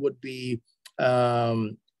with would be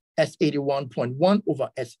S81.1 over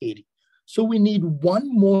S80. So we need one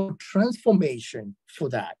more transformation for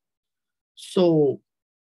that. So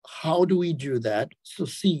how do we do that? So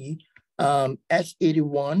see,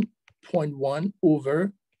 S81.1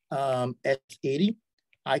 over S80.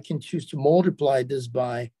 I can choose to multiply this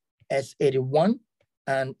by S81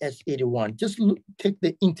 and S81. Just take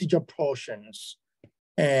the integer portions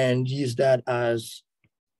and use that as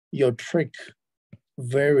your trick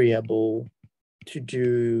variable to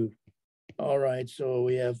do. All right, so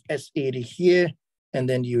we have S80 here, and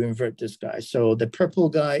then you invert this guy. So the purple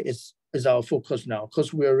guy is our focus now,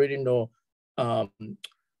 because we already know the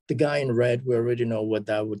guy in red, we already know what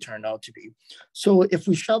that would turn out to be. So if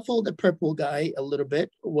we shuffle the purple guy a little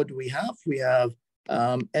bit, what do we have? We have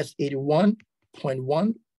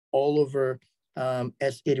S81.1 all over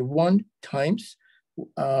S81 times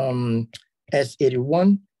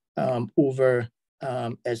S81 over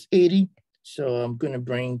S80. So I'm going to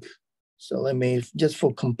bring, so let me, just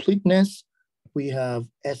for completeness, we have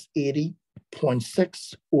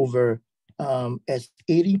S80.6 over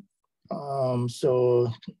S80.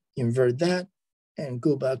 So invert that and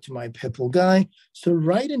go back to my purple guy. So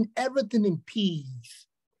writing everything in P's,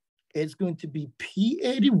 it's going to be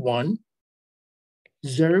P81,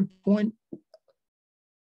 0.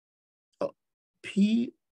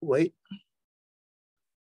 P, wait.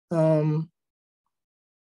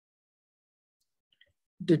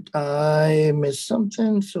 Did I miss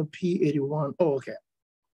something? So P81, oh, okay.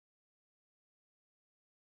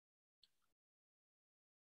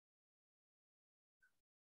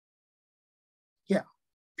 Yeah,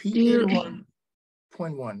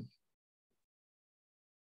 P81.1.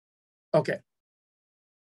 Okay.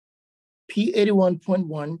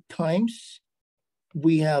 P81.1 times,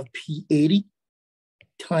 we have P80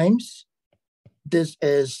 times, this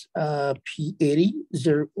is P80,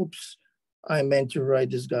 0, oops. I meant to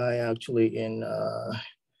write this guy actually in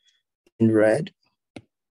red.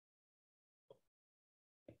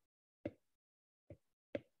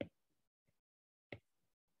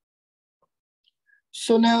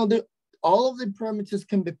 So now all of the parameters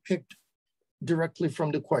can be picked directly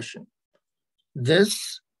from the question.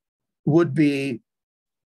 This would be,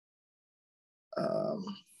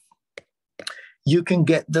 you can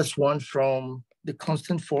get this one from the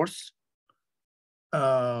constant force.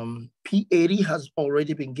 P80 has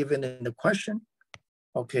already been given in the question.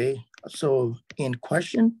 Okay, so in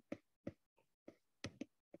question,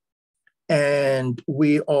 and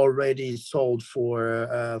we already solved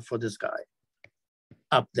for this guy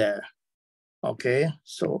up there. Okay,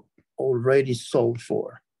 so already solved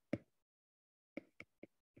for.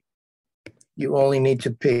 You only need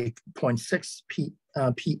to pick 0.6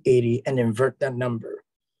 P80 and invert that number.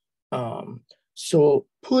 So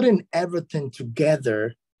putting everything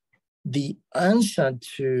together, the answer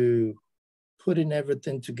to putting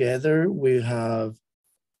everything together, we have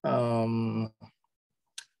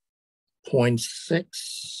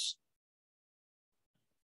 0.6.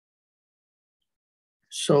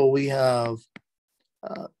 So we have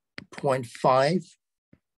 0.5,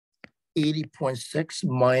 80.6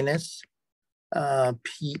 minus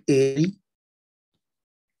P80.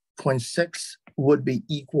 0.6 would be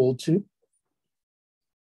equal to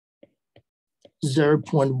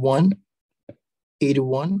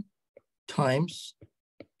 0.181 times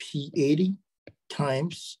P80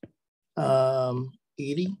 times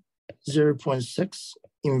 80, 0.6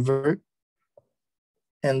 invert,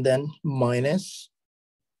 and then minus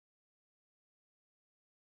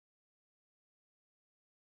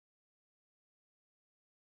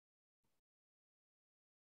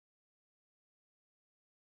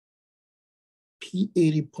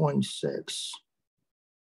P80.6.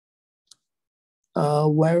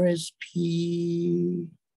 Where is P,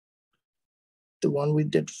 the one we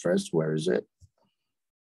did first, where is it?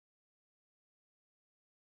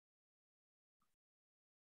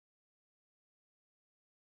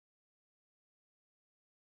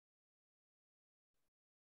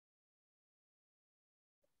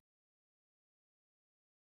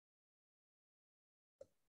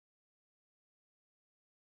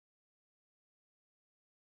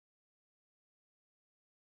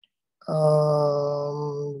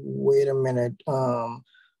 Wait a minute.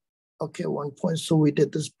 Okay, 1 point. So we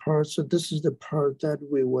did this part. So this is the part that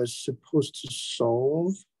we were supposed to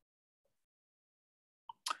solve.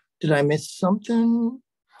 Did I miss something?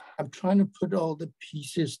 I'm trying to put all the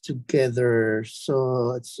pieces together. So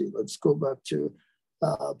let's see. Let's go back to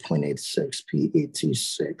 0.86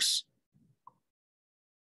 P86.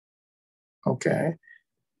 Okay.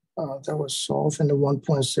 That was solved in the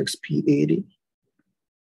 1.6 P80.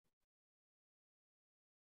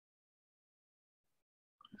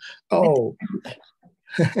 Oh,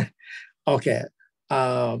 okay.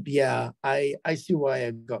 Yeah, I see why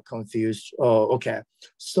I got confused. Oh, okay.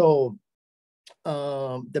 So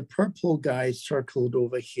the purple guy circled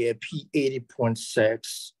over here,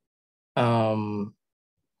 P80.6.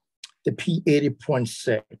 The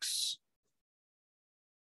P80.6.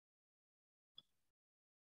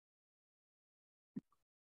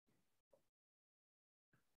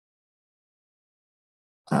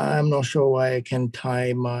 I'm not sure why I can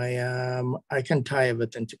tie my, I can tie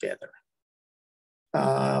everything together.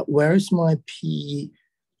 Where is my P?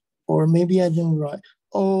 Or maybe I didn't write.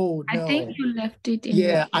 Oh, no. I think you left it in.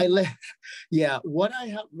 Yeah, I left. Yeah, what I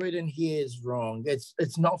have written here is wrong.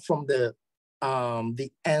 It's not from the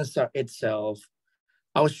answer itself.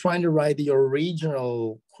 I was trying to write the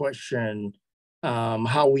original question,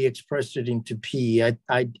 how we expressed it into P. I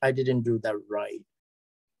didn't do that right.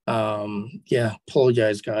 Yeah,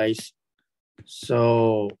 apologize, guys.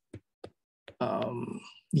 So,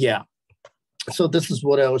 yeah. So this is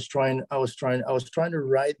what I was trying to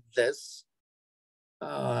write this.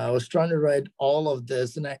 I was trying to write all of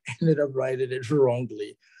this and I ended up writing it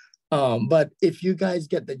wrongly. But if you guys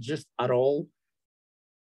get the gist at all,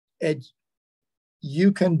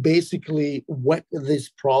 you can basically work this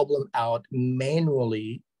problem out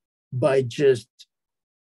manually by just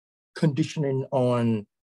conditioning on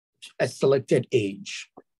a selected age.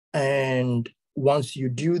 And once you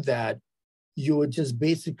do that, you are just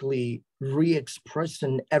basically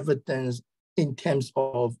re-expressing everything in terms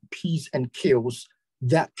of P's and Q's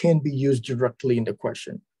that can be used directly in the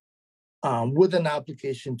question with an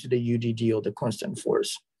application to the UDD or the constant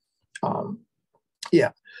force.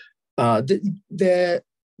 Yeah. The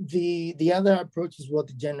other approach is what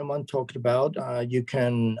the gentleman talked about. You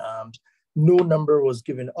can, no number was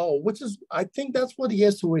given. Oh, which is, I think that's what the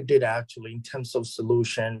SOA did actually in terms of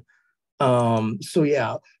solution. So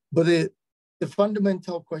yeah, but the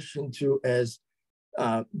fundamental question too is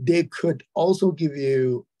they could also give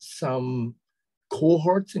you some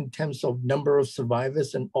cohorts in terms of number of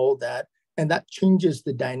survivors and all that, and that changes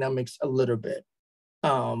the dynamics a little bit.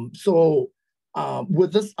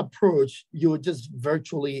 With this approach, you're just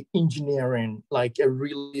virtually engineering like a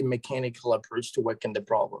really mechanical approach to working the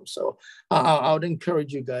problem. So I would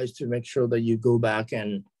encourage you guys to make sure that you go back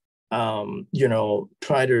and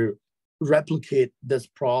try to replicate this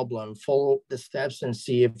problem, follow the steps and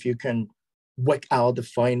see if you can work out the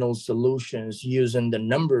final solutions using the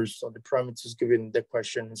numbers or the parameters given the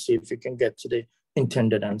question and see if you can get to the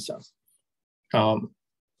intended answer. Yeah.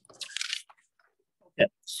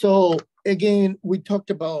 So again, we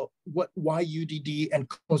talked about why UDD and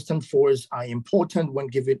constant force are important when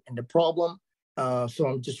given in the problem. So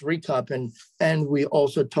I'm just recapping, and we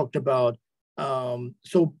also talked about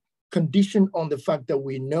so conditioned on the fact that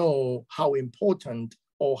we know how important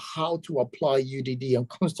or how to apply UDD and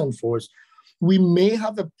constant force, we may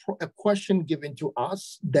have a question given to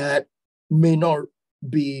us that may not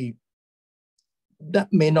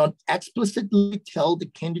explicitly tell the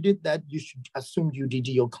candidate that you should assume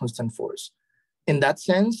UDD or constant force. In that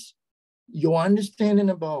sense, your understanding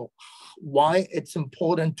about why it's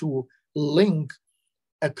important to link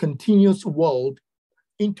a continuous world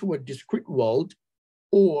into a discrete world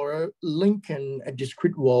or linking a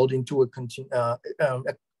discrete world into a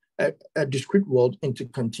discrete world into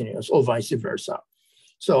continuous or vice versa.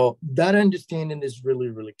 So that understanding is really,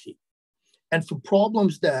 really key. And for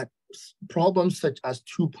problems such as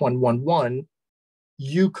 2.11,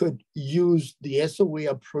 you could use the SOA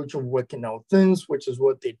approach of working out things, which is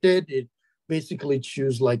what they did. It basically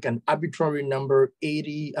choose like an arbitrary number,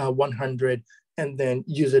 80, 100, and then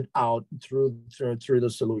use it out through the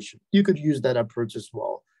solution. You could use that approach as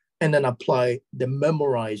well, and then apply the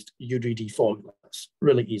memorized UDD formulas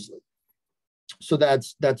really easily. So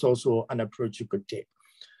that's also an approach you could take.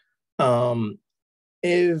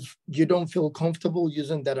 If you don't feel comfortable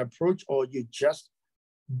using that approach, or you just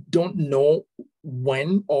don't know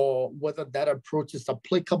when or whether that approach is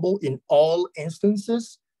applicable in all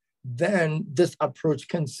instances, then this approach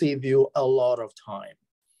can save you a lot of time.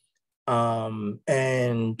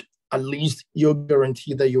 And at least you're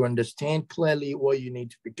guaranteed that you understand clearly what you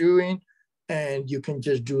need to be doing, and you can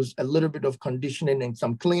just do a little bit of conditioning and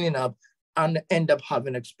some cleaning up and end up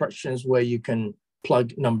having expressions where you can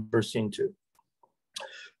plug numbers into.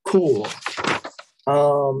 Cool.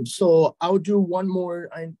 So I'll do one more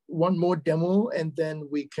demo, and then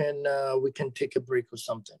we can take a break or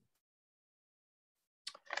something.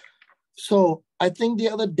 So I think the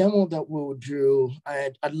other demo that we'll do,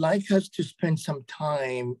 I'd like us to spend some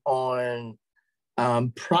time on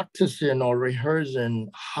practicing or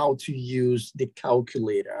rehearsing how to use the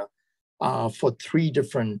calculator for 3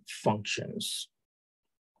 different functions.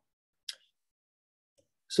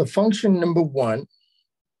 So function number 1.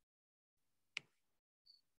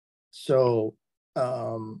 So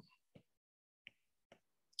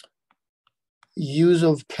use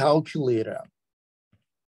of calculator.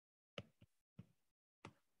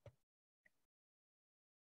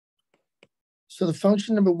 So the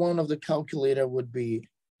function number 1 of the calculator would be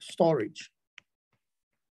storage.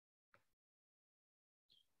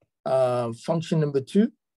 Function number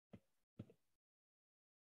 2.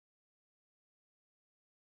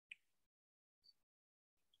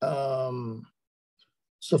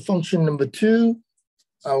 So function number 2,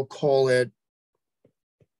 I'll call it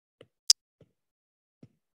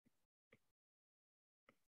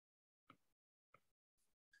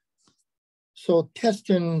so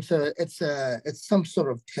testing. So it's some sort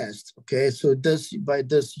of test. Okay, so by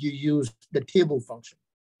this you use the table function.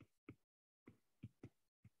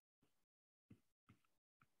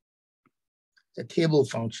 The table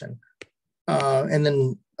function, and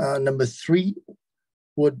then number 3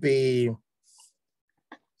 would be.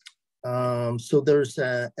 So there's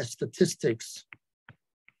a statistics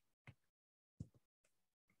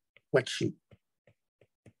worksheet.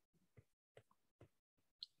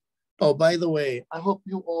 Oh, by the way, I hope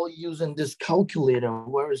you all using this calculator.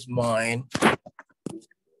 Where is mine?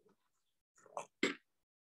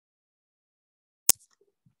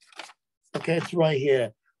 Okay, it's right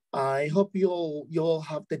here. I hope you all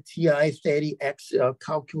have the TI-30X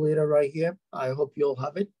calculator right here. I hope you all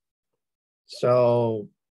have it. So,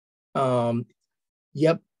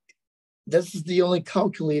 yep, this is the only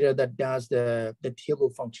calculator that does the table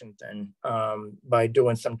function thing by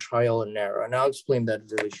doing some trial and error. And I'll explain that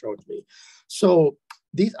really shortly. So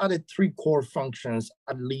these are the 3 core functions,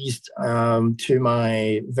 at least to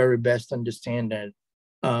my very best understanding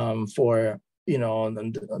for,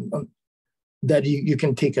 that you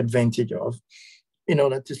can take advantage of in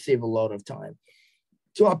order to save a lot of time.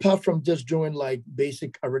 So apart from just doing like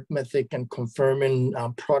basic arithmetic and confirming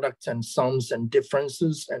products and sums and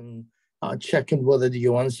differences and checking whether the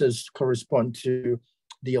answers correspond to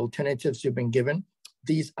the alternatives you've been given,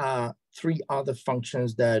 these are 3 other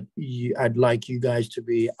functions that I'd like you guys to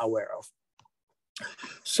be aware of.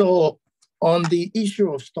 So on the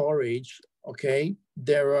issue of storage, okay,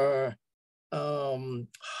 there are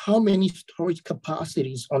how many storage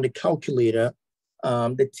capacities on the calculator,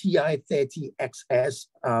 the TI-30XS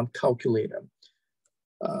calculator.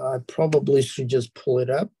 I probably should just pull it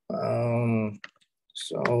up.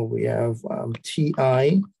 So we have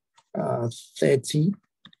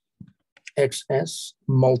TI-30XS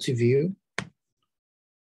multi-view.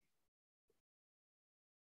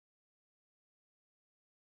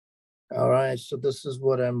 All right, so this is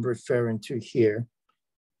what I'm referring to here.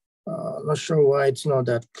 I'm not sure why it's not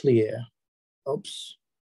that clear. Oops.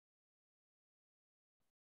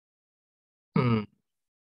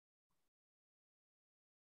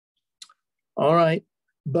 All right,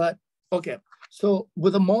 but okay. So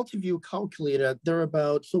with a multi-view calculator,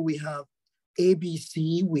 so we have A, B,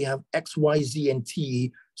 C, we have X, Y, Z, and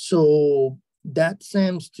T. So that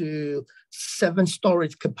sums to 7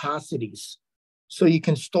 storage capacities. So you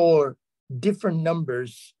can store different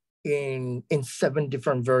numbers in 7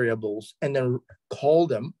 different variables and then call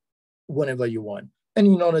them whenever you want. And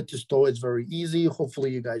in order to store, it's very easy.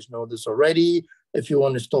 Hopefully you guys know this already. If you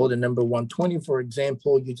want to store the number 120, for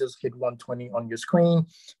example, you just hit 120 on your screen,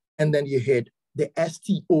 and then you hit the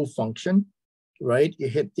STO function, right? You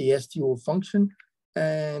hit the STO function,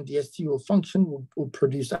 and the STO function will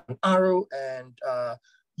produce an arrow, and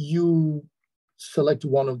you select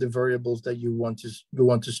one of the variables that you want to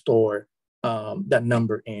store that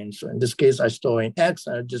number in. So in this case, I store in X,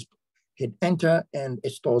 and I just hit enter, and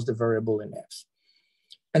it stores the variable in X.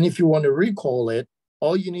 And if you want to recall it,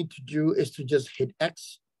 all you need to do is to just hit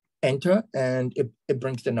X, enter, and it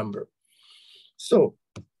brings the number. So,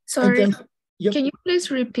 sorry, yep. Can you please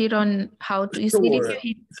repeat on how to use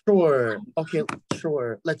it? Sure. Okay,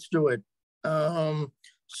 sure. Let's do it. On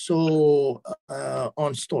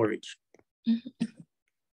storage.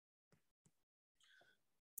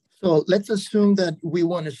 So let's assume that we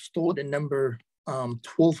want to store the number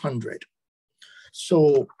 1200.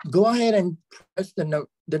 So go ahead and press the number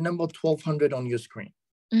 1200 on your screen.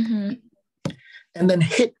 Mm-hmm. And then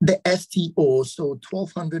hit the STO, so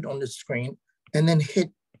 1200 on the screen, and then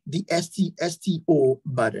hit the STO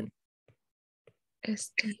button.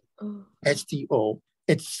 STO. STO.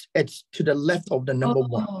 It's to the left of the number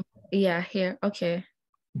 1. Yeah, here. Okay.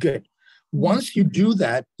 Good. Once you do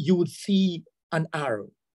that, you would see an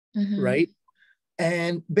arrow, right?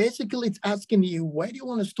 And basically it's asking you, why do you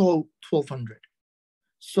want to store 1200?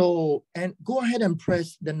 So, and go ahead and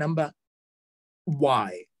press the number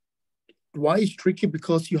Y. Y is tricky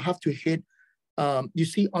because you have to hit, you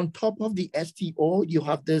see on top of the STO, you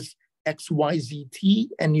have this XYZT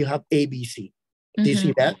and you have ABC. Do you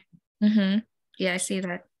see that? Yeah, I see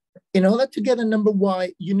that. In order to get a number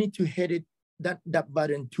Y, you need to hit it, that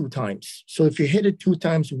button 2 times. So if you hit it 2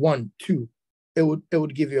 times, 1, 2, it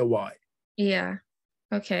would give you a Y. Yeah.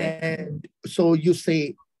 Okay. And so you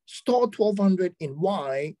say store 1200 in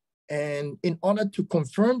Y, and in order to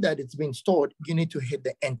confirm that it's been stored, you need to hit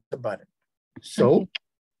the enter button. So,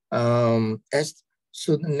 so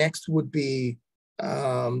the next would be,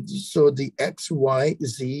 so the X, Y,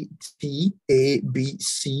 Z, T, A, B,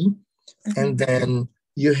 C, and then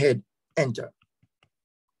you hit enter.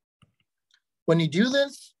 When you do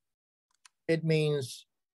this, it means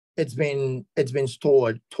it's been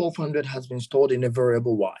stored. 1200 has been stored in a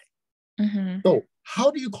variable Y. So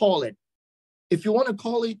how do you call it? If you want to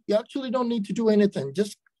call it, you actually don't need to do anything.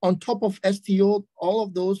 Just on top of STO, all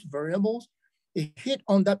of those variables, hit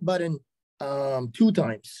on that button 2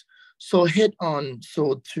 times. So hit on,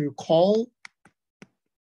 so to call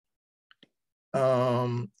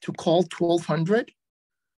 1200,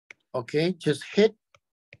 okay, just hit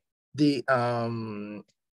the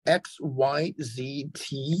X, Y, Z,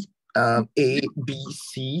 T, A, B,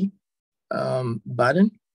 C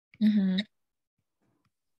button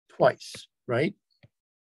twice, right?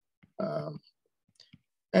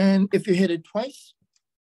 And if you hit it twice,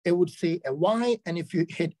 it would say a Y, and if you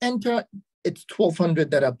hit enter, it's 1200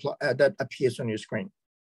 that appears on your screen.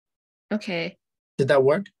 Okay. Did that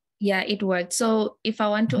work? Yeah, it worked. So if I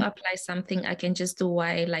want to apply something, I can just do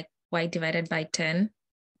Y, like Y divided by 10.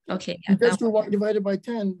 Okay. Yeah, just do Y divided by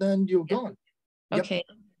 10, then you're gone. Yep. Okay.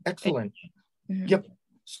 Excellent. Yep.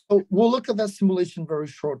 So we'll look at that simulation very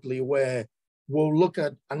shortly, where we'll look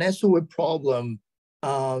at an SOA problem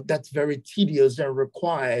that's very tedious and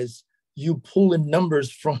requires you pulling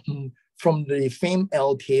numbers from the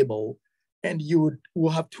FAML table, and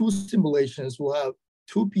we'll have 2 simulations. We'll have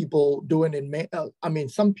 2 people doing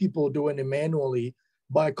it, some people doing it manually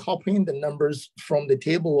by copying the numbers from the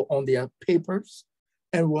table on their papers,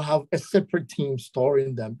 and we'll have a separate team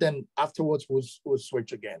storing them. Then afterwards, we'll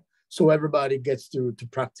switch again. So everybody gets to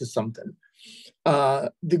practice something.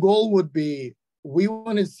 The goal would be, we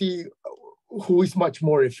want to see who is much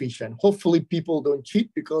more efficient. Hopefully people don't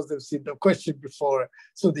cheat because they've seen the question before,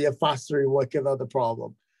 so they are faster in working out the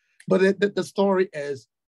problem. But the story is,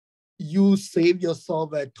 you save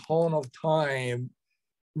yourself a ton of time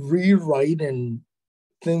rewriting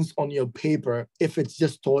things on your paper if it's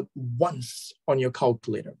just taught once on your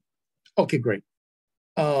calculator. Okay, great.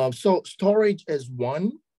 So storage is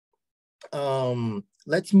 1.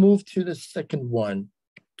 Let's move to the second one,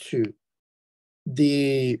 2.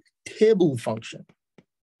 The table function.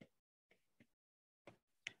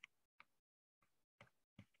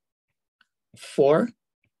 For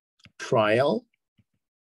trial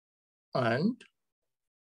and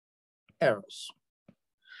errors.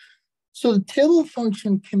 So the table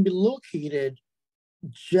function can be located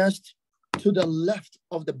just to the left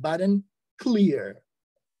of the button clear.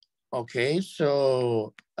 Okay,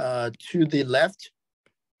 so to the left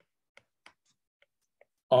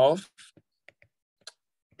of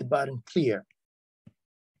the button clear.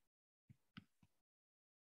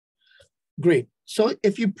 Great. So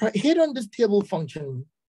if you hit on this table function,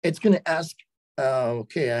 it's going to ask,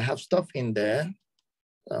 okay, I have stuff in there.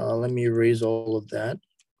 Let me erase all of that.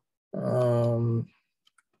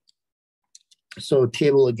 So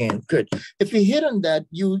table again, good. If you hit on that,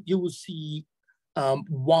 you will see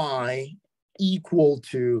Y equal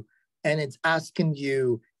to, and it's asking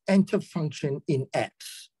you enter function in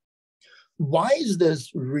X. Why is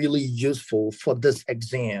this really useful for this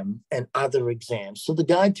exam and other exams? So the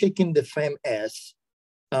guy taking the FAMS,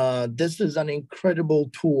 this is an incredible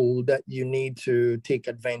tool that you need to take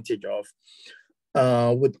advantage of.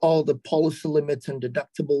 With all the policy limits and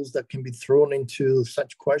deductibles that can be thrown into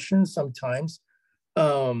such questions, sometimes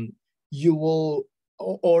you will,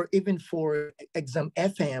 or even for exam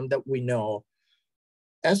FM that we know,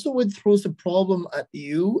 SOID throws a problem at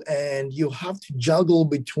you and you have to juggle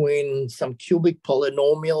between some cubic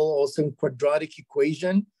polynomial or some quadratic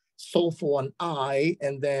equation, solve for an I,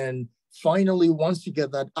 and then finally, once you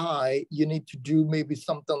get that I, you need to do maybe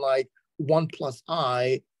something like 1 plus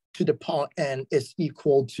I to the power n is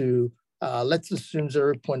equal to, let's assume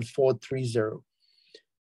 0.430.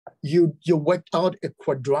 You worked out a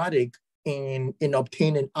quadratic in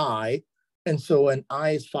obtaining I, and so an I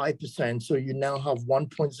is 5%, so you now have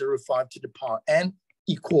 1.05 to the power n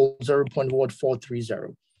equals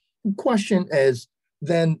 0.1430. The question is,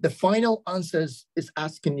 then the final answer is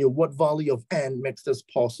asking you what value of n makes this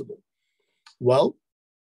possible. Well,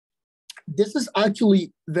 this is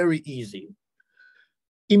actually very easy.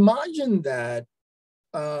 Imagine that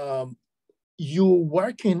you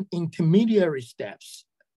work in intermediary steps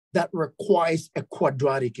that requires a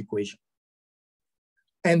quadratic equation.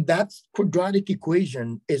 And that quadratic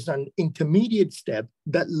equation is an intermediate step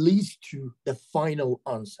that leads to the final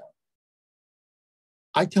answer.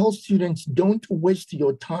 I tell students, don't waste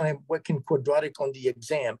your time working quadratic on the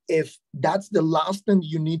exam if that's the last thing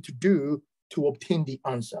you need to do to obtain the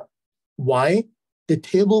answer. Why? The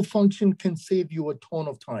table function can save you a ton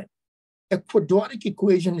of time. A quadratic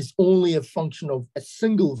equation is only a function of a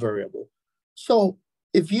single variable. So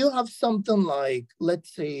if you have something like,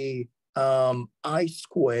 let's say, I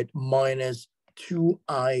squared minus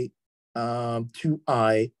 2i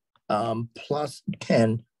plus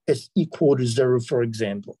 10 is equal to 0, for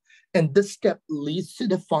example, and this step leads to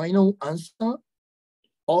the final answer,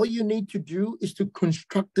 all you need to do is to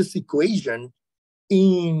construct this equation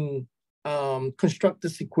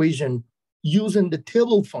using the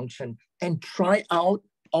table function and try out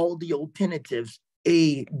all the alternatives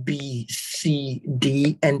A, B, C,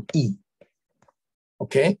 D, and E.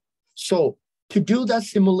 Okay, so to do that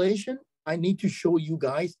simulation, I need to show you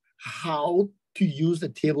guys how to use the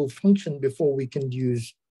table function before we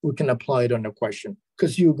can apply it on a question,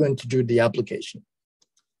 because you're going to do the application.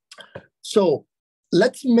 So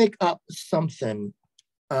let's make up something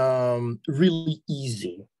really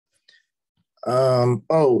easy.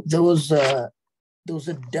 Oh, there was a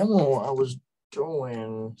demo I was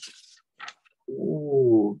doing.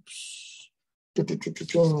 Oops.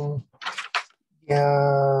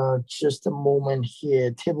 Yeah, just a moment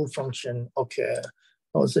here. Table function. Okay,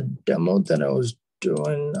 that was a demo that I was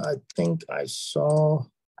doing. I think I saw.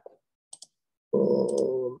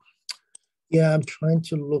 Oh, yeah, I'm trying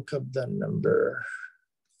to look up that number.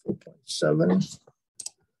 4.7.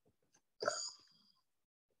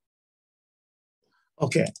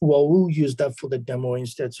 Okay, well, we'll use that for the demo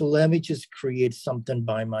instead. So let me just create something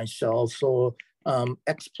by myself. So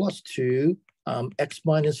x plus 2, x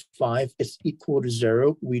minus 5 is equal to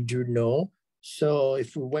 0. We do know. So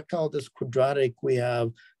if we work out this quadratic, we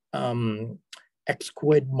have x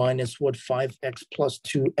squared minus what, 5x plus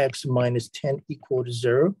 2x minus 10 equal to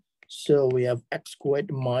 0. So we have x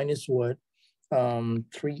squared minus what,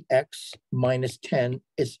 3x minus 10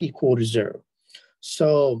 is equal to 0.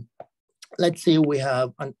 So let's say we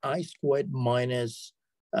have an I squared minus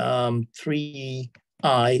 3i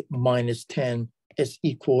minus 10 is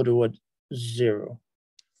equal to what, 0.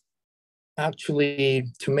 Actually,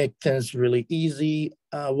 to make things really easy,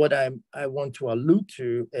 what I want to allude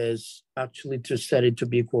to is actually to set it to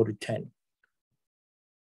be equal to 10.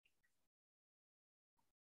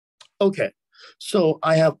 Okay, so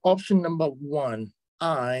I have option number 1.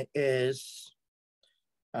 I is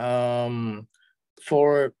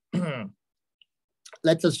for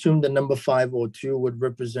let's assume the number 5 or 2 would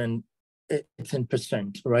represent it's in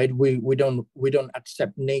percent, right? We don't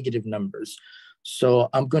accept negative numbers. So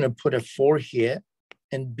I'm going to put a 4 here,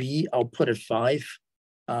 and B, I'll put a 5.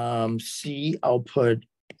 C, I'll put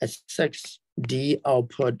a 6. D, I'll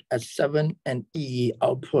put a 7, and E,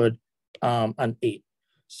 I'll put an 8.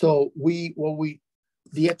 So the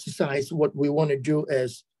exercise, what we want to do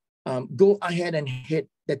is go ahead and hit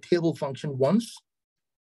the table function once.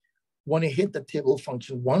 When you hit the table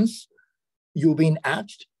function once, you're being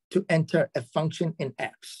asked to enter a function in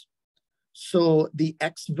X. So the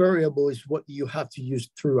X variable is what you have to use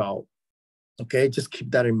throughout. Okay, just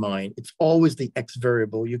keep that in mind. It's always the X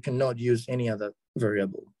variable. You cannot use any other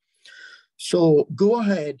variable. So go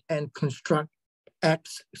ahead and construct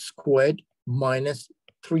X squared minus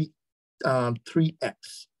 3x.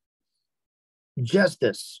 Just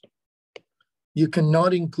this. You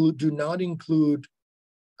cannot include, do not include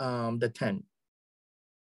the 10.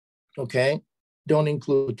 Okay, don't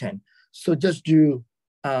include 10. So just do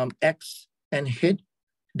x and hit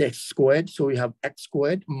the x squared. So we have x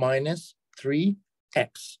squared minus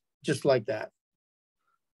 3x, just like that.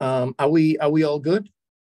 Are we all good?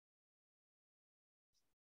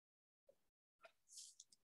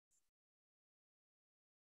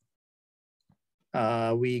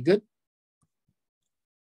 We good?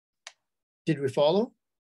 Did we follow?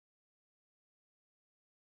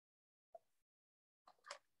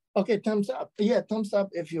 Okay, thumbs up. Yeah, thumbs up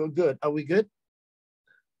if you're good. Are we good?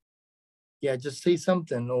 Yeah, just say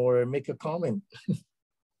something or make a comment.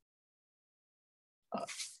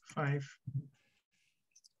 5.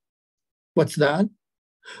 What's that?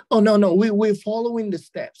 Oh, no, we're following the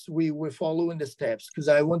steps. We're following the steps because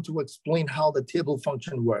I want to explain how the table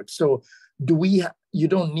function works. So you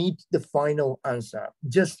don't need the final answer.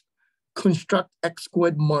 Just construct x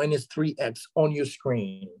squared minus 3x on your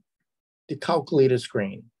screen, the calculator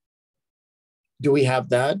screen. Do we have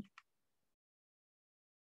that?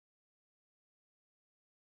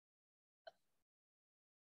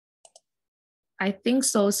 I think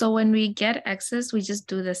so. So when we get x's, we just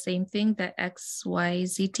do the same thing, the x, y,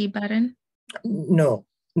 z, t button? No.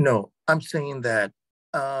 I'm saying that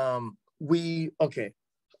okay.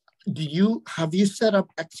 Have you set up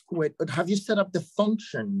x squared, or have you set up the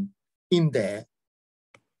function in there?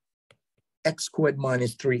 X squared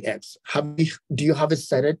minus 3x. Do you have it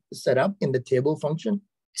set up in the table function?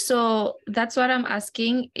 So that's what I'm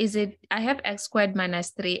asking. I have x squared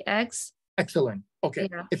minus 3x. Excellent. Okay.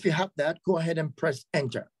 Yeah. If you have that, go ahead and press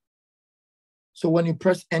enter. So when you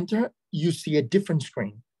press enter, you see a different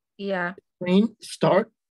screen. Yeah. Screen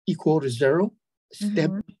start equal to 0,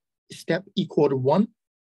 step equal to 1.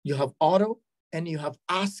 You have auto and you have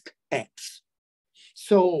ask x.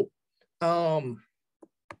 So in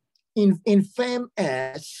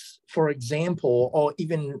FEMS, for example, or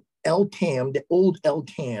even LTAM, the old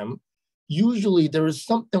LTAM, usually there is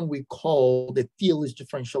something we call the Thiele's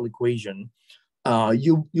differential equation.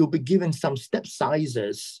 You'll be given some step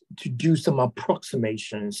sizes to do some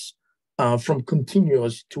approximations from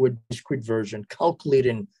continuous to a discrete version,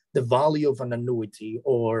 calculating the value of an annuity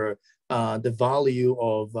or the value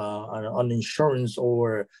of an insurance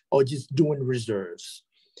or just doing reserves.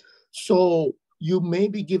 So you may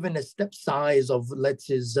be given a step size of, let's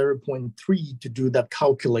say, 0.3 to do that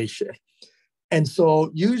calculation. And so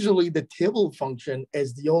usually the table function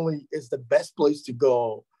is the best place to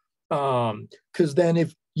go. Because then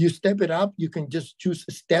if you step it up, you can just choose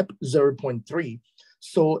step 0.3.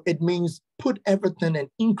 So it means put everything in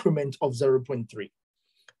increment of 0.3.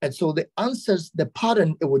 And so the answers, the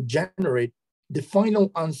pattern it would generate, the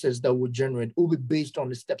final answers that would generate will be based on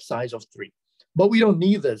the step size of 3. But we don't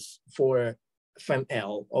need this for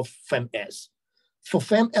FEML or FEMS. For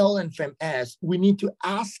FEML and FEMS, we need to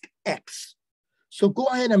ask X. So go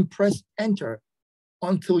ahead and press enter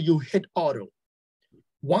until you hit auto.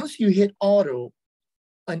 Once you hit auto,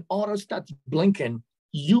 and auto starts blinking,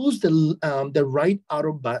 use the right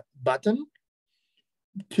auto button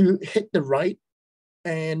to hit the right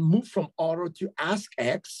and move from auto to ask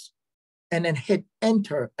X, and then hit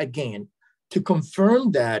enter again to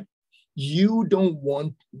confirm that you don't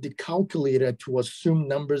want the calculator to assume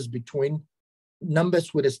numbers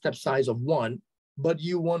with a step size of 1, but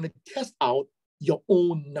you want to test out your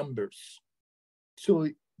own numbers. So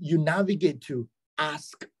you navigate to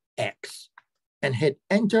ask X and hit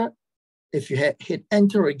enter. If you hit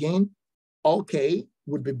enter again, OK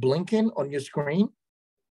would be blinking on your screen.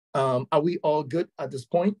 Are we all good at this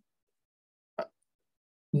point?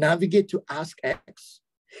 Navigate to ask X,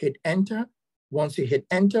 hit enter. Once you hit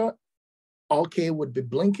enter, OK would be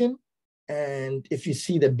blinking. And if you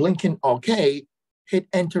see the blinking OK, hit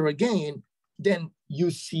enter again, then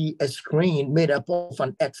you see a screen made up of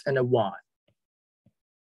an X and a Y.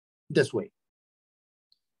 This way.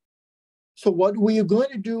 So what we are going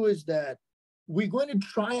to do is that we're going to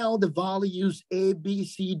try out the values A, B,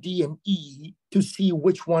 C, D, and E to see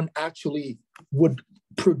which one actually would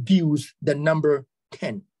produce the number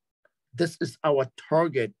 10. This is our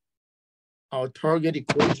target. Our target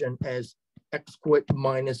equation as x squared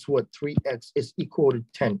minus 3x is equal to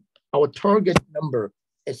 10. Our target number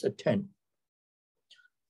is a 10.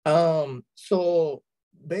 So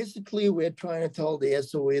basically we're trying to tell the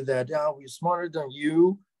SOA that we're smarter than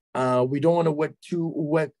you. We don't want to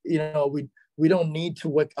work, we don't need to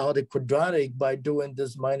work out a quadratic by doing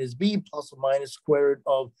this minus b plus or minus square root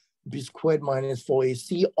of b squared minus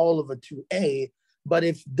 4ac all over 2a. But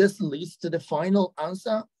if this leads to the final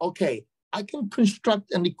answer, okay, I can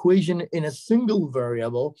construct an equation in a single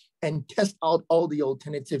variable and test out all the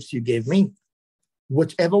alternatives you gave me.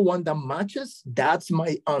 Whichever one that matches, that's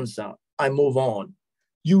my answer. I move on.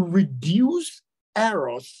 You reduce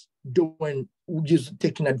errors just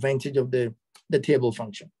taking advantage of the table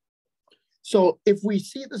function. So if we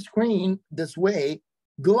see the screen this way,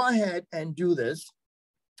 go ahead and do this.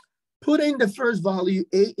 Put in the first value,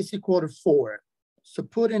 A is equal to 4. So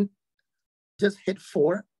just hit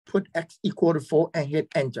 4 put X equal to 4 and hit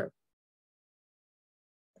enter.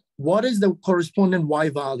 What is the corresponding Y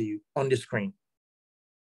value on the screen?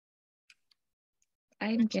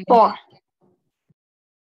 I'm getting 4.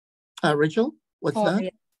 Rachel, what's 4. that? Yeah.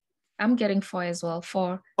 I'm getting 4 as well.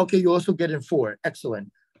 4. Okay, you're also getting 4.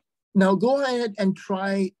 Excellent. Now go ahead and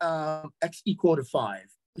try X equal to 5.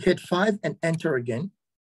 Hit 5 and enter again.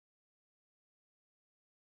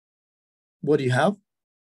 What do you have?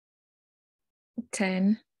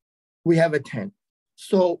 10. We have a 10.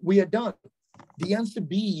 So we are done. The answer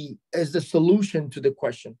B is the solution to the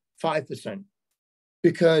question, 5%,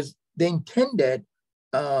 because the intended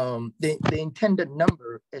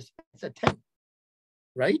number is a 10,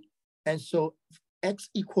 right? And so X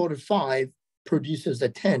equal to 5 produces a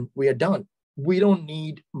 10. We are done. We don't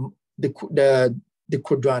need the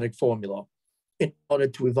quadratic formula in order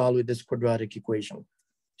to evaluate this quadratic equation.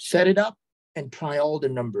 Set it up and try all the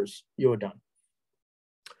numbers. You're done.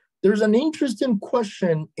 There's an interesting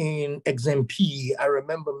question in exam P, I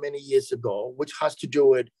remember many years ago, which has to do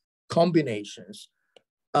with combinations.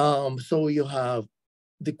 So you have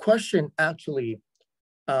the question actually,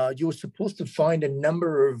 you were supposed to find a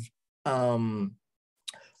number of,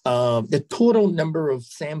 the total number of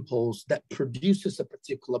samples that produces a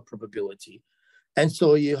particular probability. And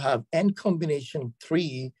so you have n combination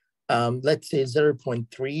 3, let's say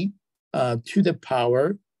 0.3 to the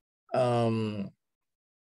power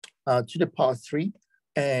 3,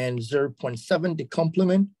 and 0.7, the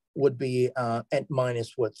complement would be n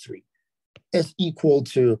minus 3, is equal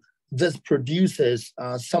to, this produces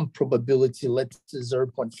some probability, let's say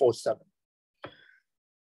 0.47.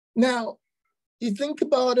 Now, you think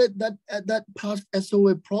about it, that past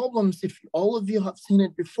SOA problems, if all of you have seen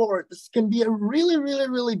it before, this can be a really, really,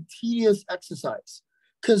 really tedious exercise.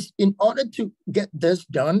 Because in order to get this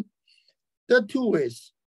done, there are 2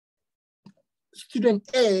 ways. Student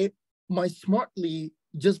A might smartly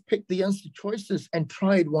just pick the answer choices and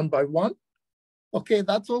try it one by one. Okay,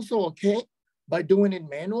 that's also okay. By doing it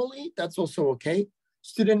manually, that's also okay.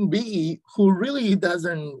 Student B, who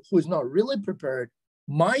is not really prepared,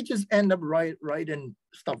 might just end up writing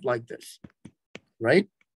stuff like this, right?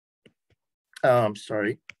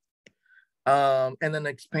 Sorry. And then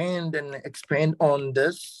expand on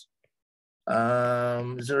this.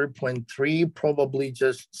 0.3, probably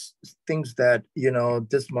just things that,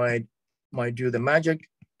 this might do the magic.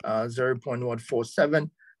 0.147,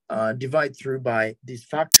 divide through by these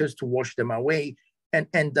factors to wash them away and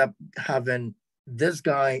end up having this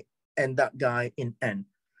guy and that guy in N.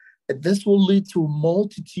 This will lead to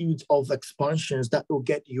multitudes of expansions that will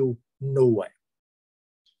get you nowhere.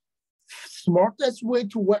 Smartest way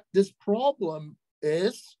to work this problem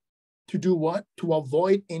is to do what? To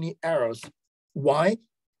avoid any errors. Why?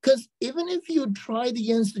 Because even if you try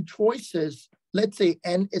the answer choices, let's say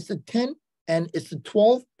N is a 10, N is a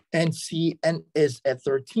 12, and C, N is a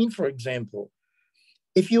 13, for example.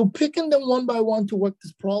 If you're picking them one by one to work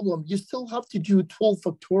this problem, you still have to do 12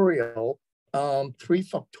 factorial, 3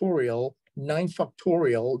 factorial, 9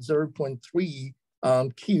 factorial, 0.3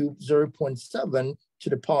 cube, 0.7 to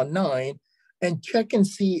the power 9, and check and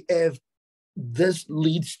see if this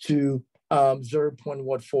leads to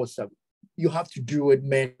 0.147. You have to do it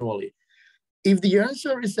manually. If the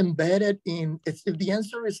answer is embedded in, if the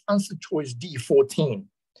answer is answer choice D, 14,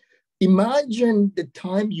 imagine the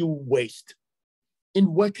time you waste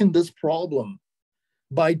in working this problem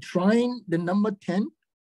by trying the number 10,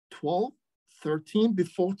 12, 13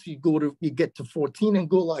 before you get to 14 and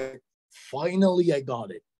go like, finally I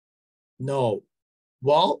got it. No.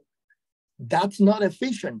 Well, that's not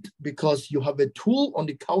efficient because you have a tool on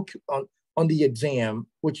the on the exam,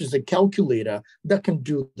 which is a calculator that can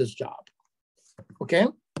do this job. Okay,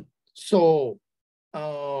 so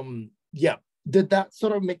yeah, did that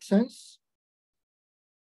sort of make sense?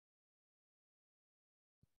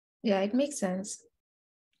 Yeah, it makes sense.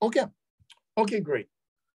 Okay, great.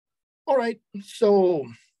 All right, so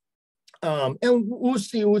and we'll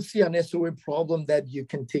see an SOA problem that you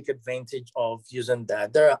can take advantage of using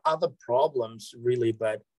that. There are other problems really,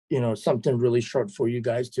 but something really short for you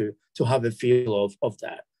guys to have a feel of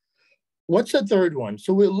that. What's the third one?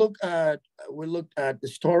 So we looked at the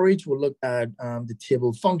storage, we looked at the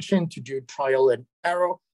table function to do trial and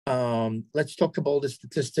error. Let's talk about the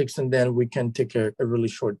statistics and then we can take a really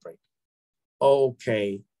short break.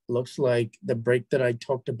 Okay, looks like the break that I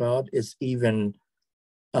talked about is even,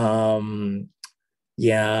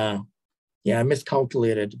 yeah, I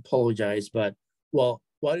miscalculated, apologize, but well,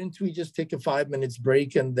 why don't we just take a 5 minutes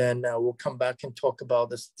break and then we'll come back and talk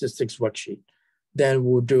about the statistics worksheet. Then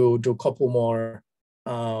we'll do a couple more.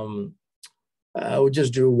 We'll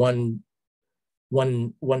just do one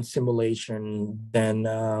one simulation. Then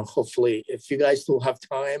hopefully, if you guys still have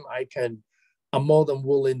time, I'm more than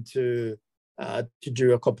willing to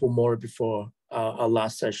do a couple more before our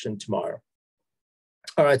last session tomorrow.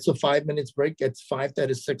 All right, so 5 minutes break. It's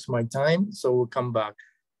 5:36 my time, so we'll come back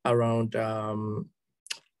around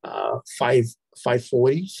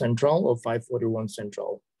 5:40 Central or 5:41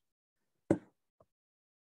 Central.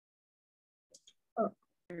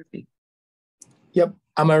 Yep,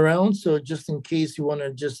 I'm around. So just in case you want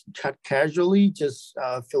to just chat casually, just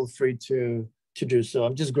feel free to do so.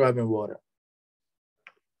 I'm just grabbing water.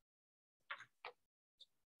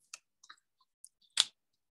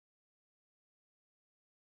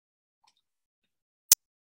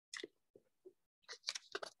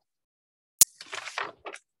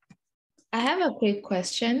 I have a quick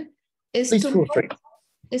question. Is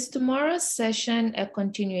tomorrow's session a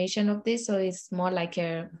continuation of this, or is more like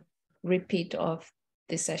a repeat of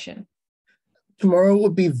this session? Tomorrow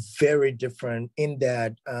will be very different in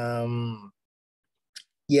that, in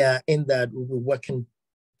that we'll be working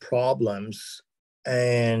problems,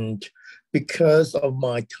 and because of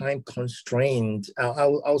my time constraint,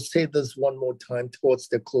 I'll say this one more time towards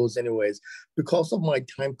the close anyways. Because of my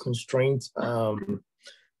time constraints,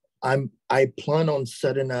 I plan on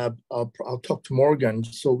setting up, I'll talk to Morgan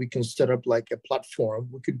so we can set up like a platform.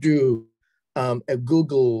 We could do some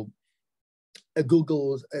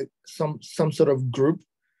sort of group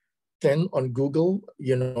thing on Google,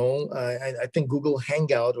 I think Google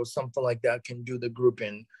Hangout or something like that can do the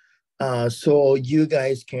grouping. So you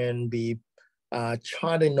guys can be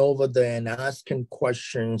chatting over there and asking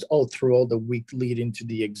questions all throughout the week leading to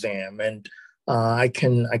the exam. And I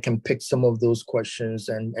can pick some of those questions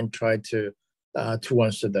and try to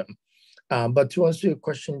answer them. But to answer your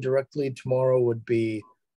question directly, tomorrow would be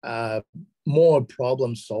more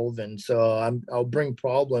problem solving. So I'll bring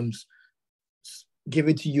problems, give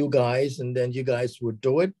it to you guys, and then you guys would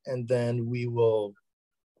do it, and then we will,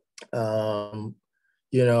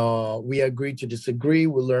 we agree to disagree,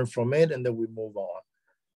 we learn from it, and then we move on.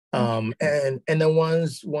 And then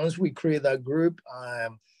once we create that group,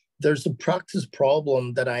 there's a practice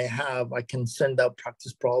problem that I have. I can send out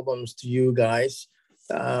practice problems to you guys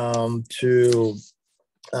for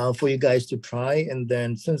you guys to try. And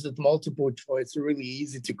then since it's multiple choice, it's really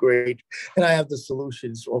easy to grade. And I have the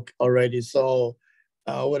solutions already. So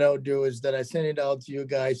what I'll do is that I send it out to you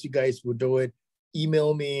guys. You guys will do it.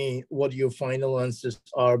 Email me what your final answers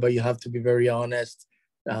are, but you have to be very honest.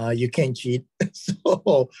 You can't cheat.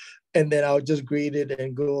 So, and then I'll just grade it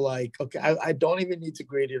and go like, okay, I don't even need to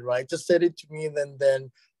grade it, right? Just send it to me, and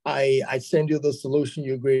then I send you the solution,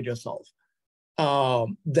 you grade yourself.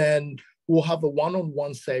 Then we'll have a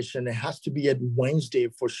one-on-one session. It has to be at Wednesday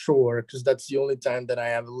for sure, because that's the only time that I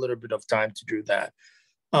have a little bit of time to do that.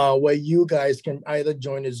 Where you guys can either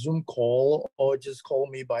join a Zoom call or just call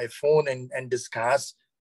me by phone and discuss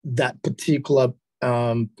that particular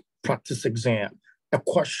practice exam. A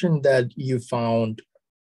question that you found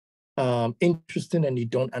interesting and you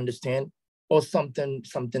don't understand, or something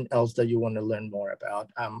else that you want to learn more about.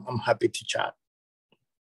 I'm happy to chat.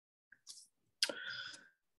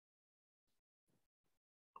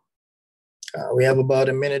 We have about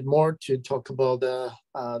a minute more to talk about the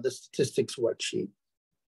statistics worksheet.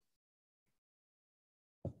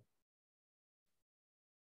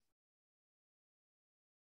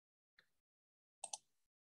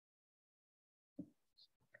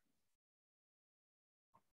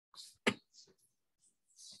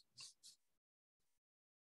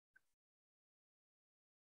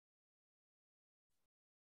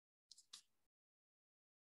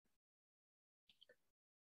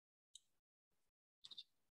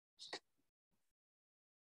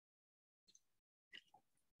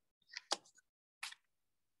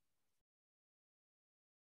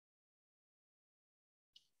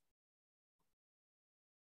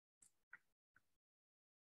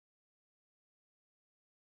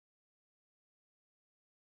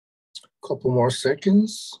 Couple more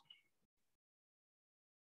seconds.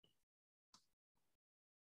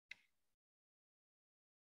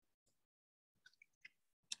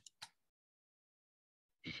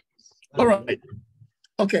 All right.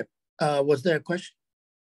 Okay. Was there a question?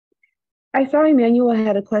 I thought Emmanuel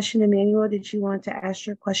had a question. Emmanuel, did you want to ask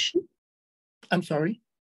your question? I'm sorry.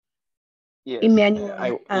 Yes. Emmanuel.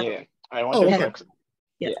 I wanted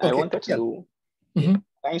to know.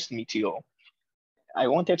 Nice to meet you all. I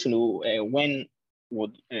wanted to know when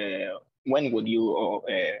would you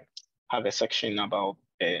have a section about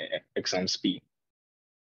exams P?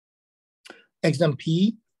 Exam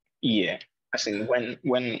P? Yeah, as in when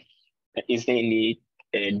is there any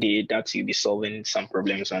day that you'll be solving some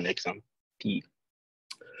problems on exam P?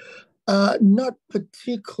 Not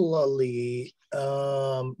particularly.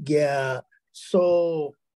 Yeah.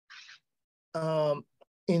 So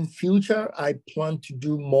in future, I plan to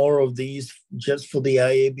do more of these just for the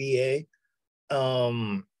IABA.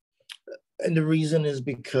 And the reason is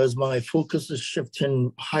because my focus is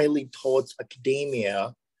shifting highly towards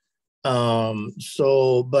academia.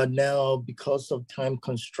 But now because of time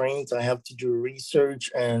constraints, I have to do research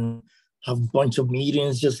and have a bunch of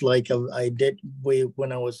meetings, just like I did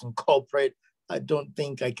when I was in corporate. I don't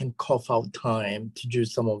think I can carve out time to do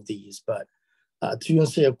some of these, but to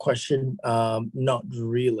answer your question, not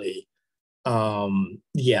really.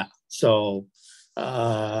 Yeah, so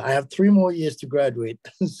I have 3 more years to graduate.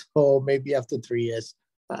 So maybe after 3 years,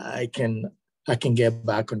 I can get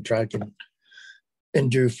back on track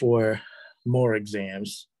and do for more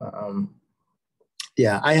exams.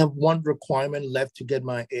 Yeah, I have 1 requirement left to get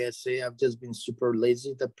my ASA. I've just been super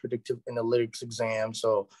lazy, the predictive analytics exam.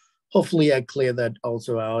 So hopefully I clear that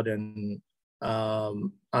also out, and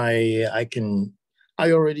I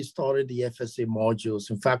already started the FSA modules.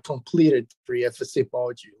 In fact, completed 3 FSA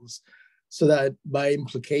modules, so that by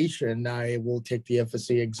implication, I will take the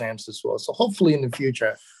FSA exams as well. So hopefully in the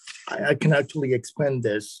future, I can actually expand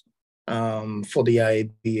this for the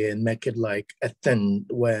IAB and make it like a thing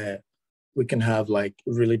where we can have like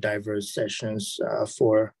really diverse sessions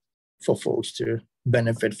for folks to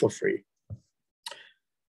benefit for free.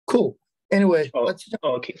 Cool. Anyway,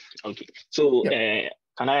 okay. So yeah.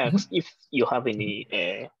 Can I ask if you have any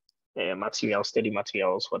study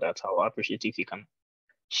materials for that? I'll appreciate if you can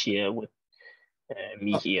share with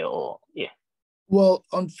me here, or yeah. Well,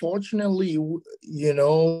 unfortunately, you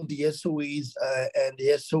know, the SOEs and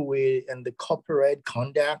the SOA and the copyright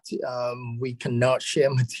conduct, we cannot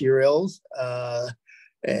share materials.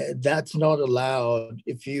 That's not allowed.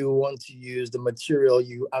 If you want to use the material,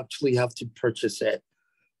 you actually have to purchase it.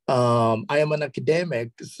 I am an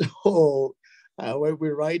academic, so when we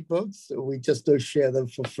write books, we just don't share them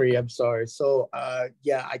for free. I'm sorry. So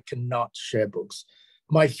yeah, I cannot share books.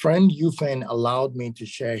 My friend Yufan allowed me to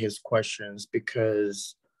share his questions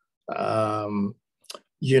because,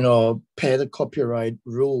 you know, per the copyright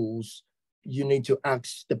rules, you need to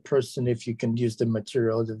ask the person if you can use the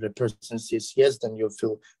material. If the person says yes, then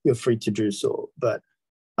you're free to do so. But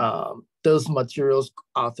those materials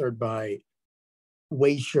authored by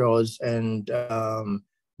Wayshaws and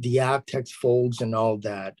the Architects folds and all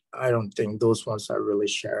that, I don't think those ones are really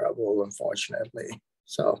shareable, unfortunately.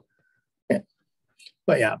 So, yeah.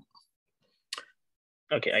 But yeah.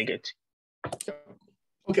 Okay, I get.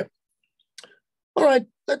 Okay. All right,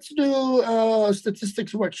 let's do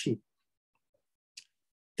statistics worksheet.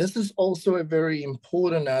 This is also a very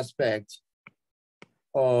important aspect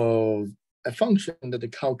of a function that the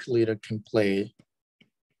calculator can play.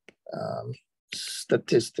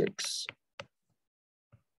 Statistics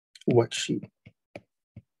worksheet.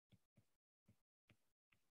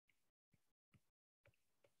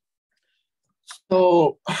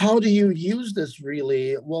 So how do you use this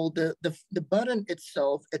really? Well, the button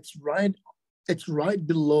itself, it's right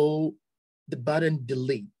below the button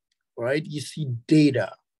delete, right? You see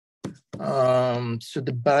data. So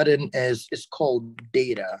the button is called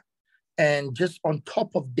data. And just on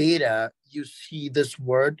top of data, you see this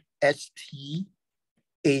word STAT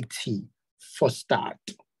for stat,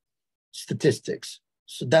 statistics.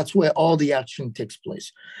 So that's where all the action takes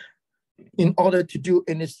place. In order to do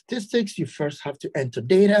any statistics, you first have to enter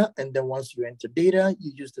data. And then once you enter data,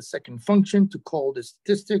 you use the second function to call the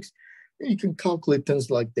statistics. And you can calculate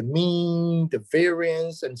things like the mean, the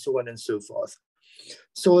variance, and so on and so forth.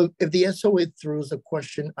 So if the SOA throws a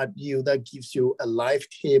question at you that gives you a life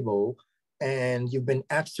table, and you've been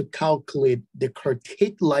asked to calculate the current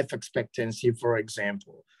life expectancy, for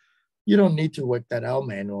example, you don't need to work that out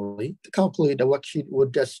manually. The calculator worksheet will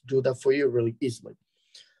just do that for you really easily.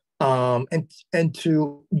 And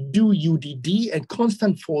to do UDD and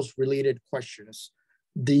constant force related questions,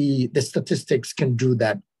 the statistics can do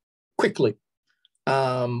that quickly.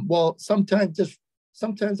 Well, sometimes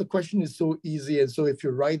the question is so easy, and so if you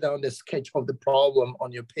write down the sketch of the problem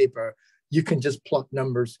on your paper, you can just plug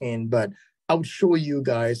numbers in. But I would show you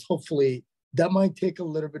guys. Hopefully, that might take a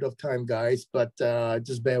little bit of time, guys, but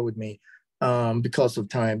just bear with me. Because of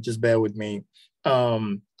time, just bear with me.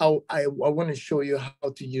 I want to show you how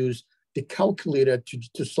to use the calculator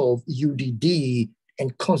to solve UDD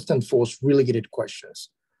and constant force related questions.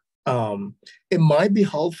 It might be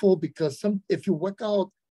helpful because if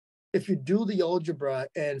you do the algebra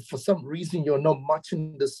and for some reason you're not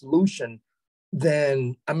matching the solution,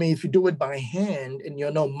 then, I mean, if you do it by hand and you're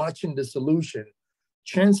not matching the solution,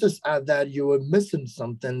 chances are that you are missing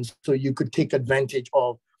something, so you could take advantage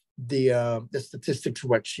of the statistics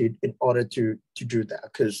worksheet in order to do that,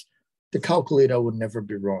 because the calculator would never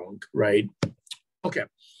be wrong, right? Okay,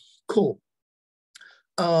 cool.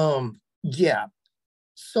 Yeah,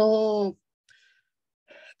 so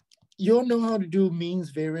you'll know how to do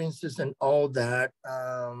means, variances, and all that.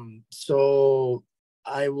 So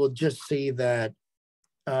I will just say that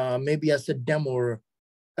maybe as a demo,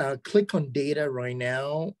 click on data right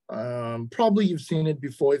now. Probably you've seen it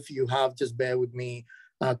before. If you have, just bear with me.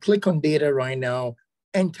 Click on data right now,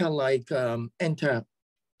 enter enter.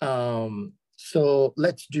 So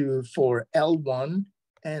let's do for L1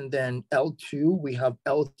 and then L2, we have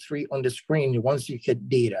L3 on the screen once you hit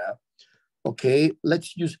data. Okay,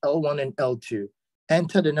 let's use L1 and L2.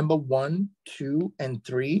 Enter the number 1, 2, and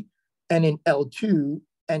 3. And in L2,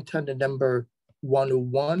 enter the number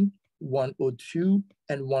 101, 102,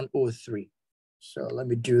 and 103. So let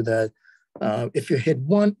me do that. If you hit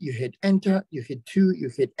 1, you hit enter. You hit 2, you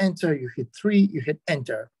hit enter. You hit 3, you hit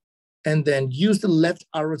enter. And then use the left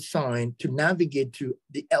arrow sign to navigate to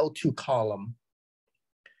the L2 column.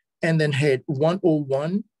 And then hit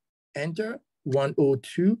 101, enter,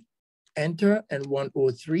 102, enter, and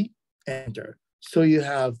 103, enter. So you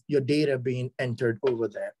have your data being entered over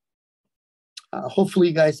there. Hopefully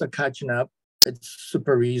you guys are catching up. It's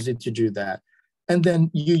super easy to do that. And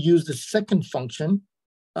then you use the second function.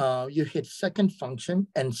 You hit second function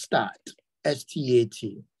and stat,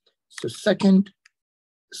 S-T-A-T. So second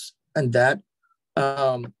and that,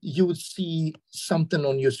 you would see something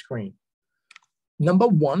on your screen. Number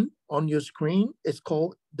 1 on your screen is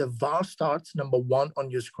called the var starts number 1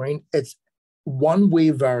 on your screen. It's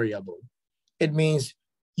one-way variable. It means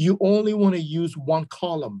you only want to use one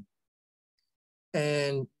column.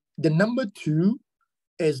 And the number 2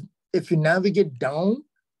 is, if you navigate down,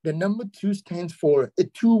 the number 2 stands for a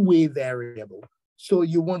two-way variable. So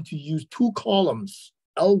you want to use 2 columns,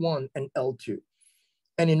 L1 and L2.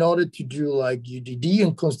 And in order to do like UDD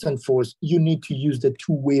and constant force, you need to use the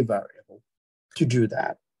two-way variable to do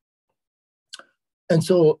that. And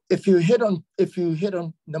so if you hit on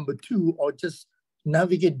number 2, or just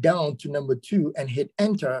navigate down to number 2 and hit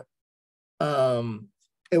enter,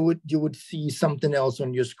 you would see something else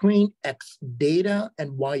on your screen, X data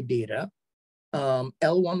and Y data.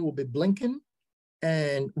 L1 will be blinking,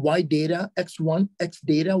 and Y data, X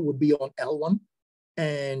data would be on L1,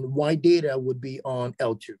 and Y data would be on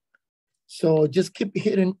L2. So just keep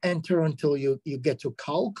hitting enter until you get to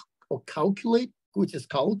calc or calculate, which is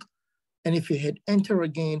calc. And if you hit enter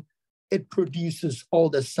again, it produces all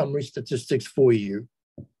the summary statistics for you.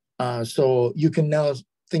 So you can now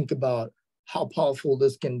think about how powerful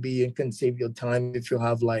this can be and can save your time if you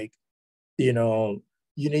have, like, you know,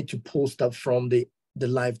 you need to pull stuff from the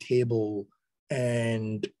live table,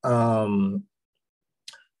 and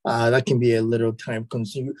that can be a little time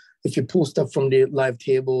consuming. If you pull stuff from the live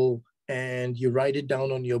table and you write it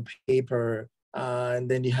down on your paper, and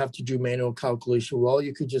then you have to do manual calculation, well,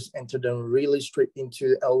 you could just enter them really straight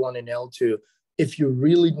into L1 and L2. If you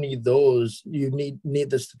really need those, you need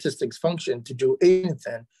the statistics function to do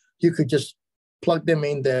anything, you could just plug them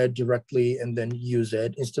in there directly and then use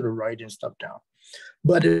it instead of writing stuff down.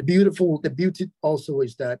 But the beauty also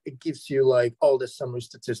is that it gives you like all the summary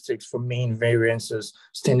statistics for mean, variances,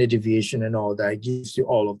 standard deviation, and all that. It gives you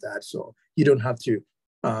all of that. So you don't have to,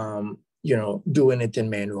 do anything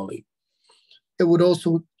manually. It would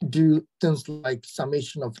also do things like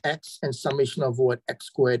summation of X and summation of what X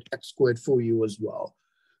squared for you as well.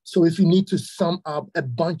 So if you need to sum up a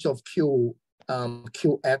bunch of QX,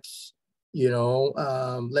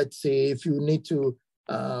 let's say if you need to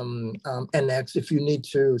NX, if you need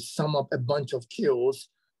to sum up a bunch of Qs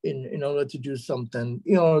in order to do something,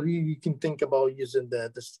 you can think about using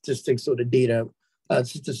the statistics or the data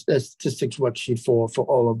statistics worksheet for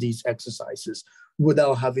all of these exercises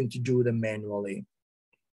without having to do them manually.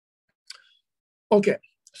 Okay,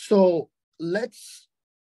 so let's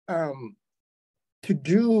to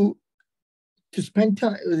do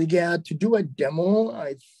a demo,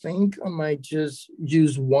 I think I might just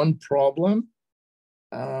use one problem.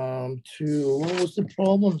 What was the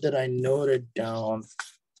problem that I noted down?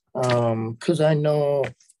 Because I know,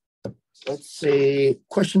 let's say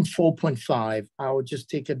question 4.5, I will just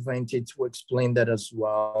take advantage to explain that as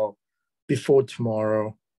well before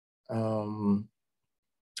tomorrow.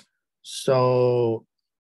 So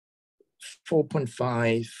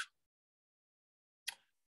 4.5,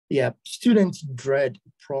 yeah, students dread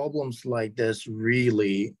problems like this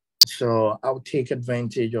really. So I'll take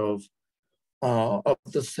advantage of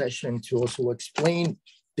the session to also explain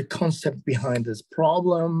the concept behind this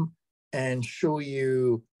problem and show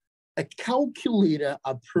you a calculator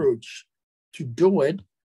approach to do it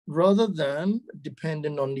rather than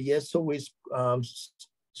depending on the SOA's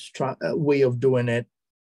way of doing it.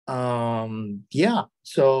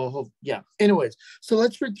 Anyways, so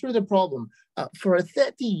let's read through the problem. For a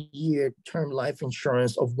 30-year term life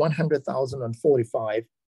insurance of 100,045,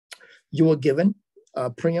 you are given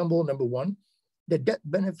preamble number 1, the death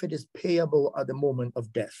benefit is payable at the moment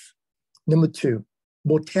of death. Number 2,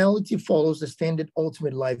 mortality follows the standard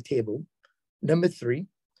ultimate life table. Number 3,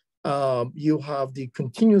 you have the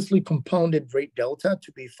continuously compounded rate delta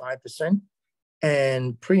to be 5%.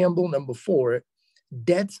 And preamble number 4,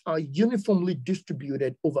 deaths are uniformly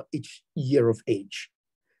distributed over each year of age.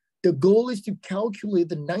 The goal is to calculate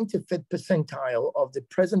the 95th percentile of the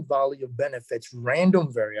present value of benefits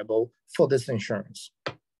random variable for this insurance.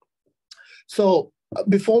 So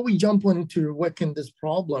before we jump into working this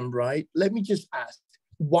problem, right, let me just ask,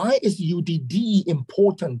 why is UDD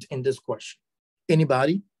important in this question?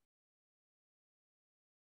 Anybody?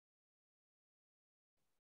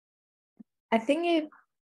 I think it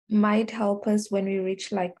might help us when we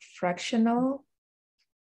reach like fractional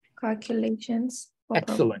calculations.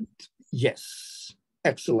 Excellent. Yes.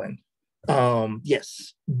 Excellent.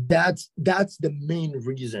 Yes, that's the main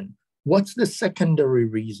reason. What's the secondary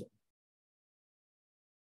reason?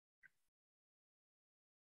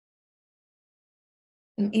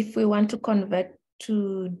 If we want to convert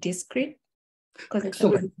to discrete.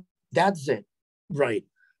 Excellent. That's it. Right.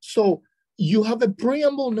 So you have a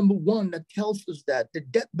preamble number 1 that tells us that the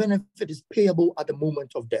death benefit is payable at the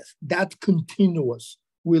moment of death. That's continuous.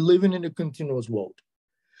 We're living in a continuous world.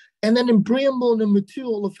 And then in preamble number 2,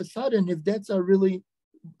 all of a sudden, if deaths are really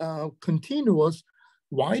continuous,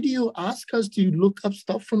 why do you ask us to look up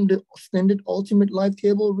stuff from the standard ultimate life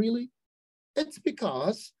table, really? It's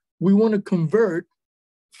because we want to convert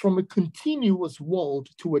from a continuous world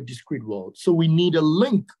to a discrete world. So we need a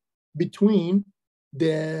link between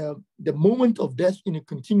the moment of death in a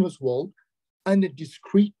continuous world and a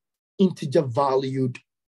discrete integer valued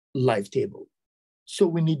life table. So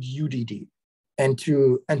we need UDD. And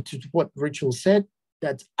to what Rachel said,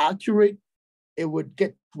 that's accurate. It would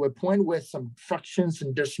get to a point where some fractions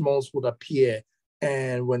and decimals would appear.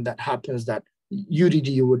 And when that happens, that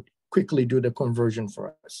UDD would quickly do the conversion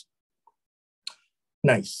for us.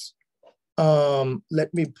 Nice.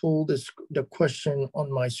 Let me pull the question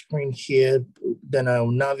on my screen here. Then I'll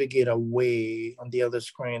navigate away on the other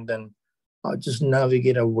screen. Then I'll just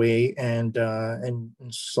navigate away and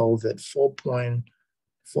solve it.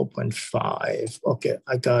 4.5. Okay,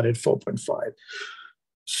 I got it. 4.5.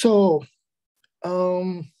 So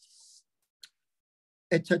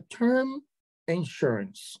it's a term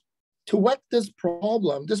insurance. To work this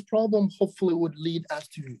problem hopefully would lead us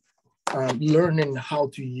to learning how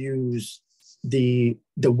to use the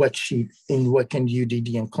worksheet in working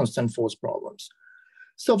UDD and constant force problems.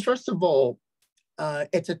 So first of all,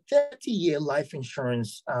 it's a 30-year life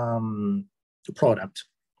insurance product.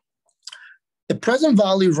 The present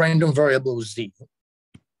value random variable Z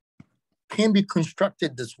can be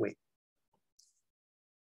constructed this way.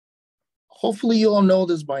 Hopefully you all know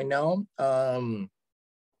this by now.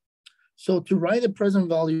 So to write a present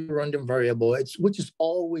value random variable, which is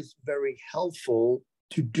always very helpful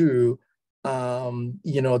to do,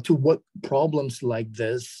 to work problems like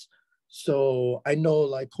this. So I know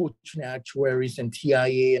like Coaching Actuaries and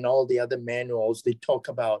TIA and all the other manuals, they talk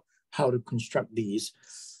about how to construct these.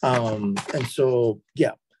 And so,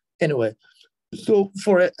 yeah, anyway, so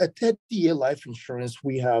for a 30-year life insurance,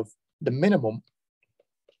 we have the minimum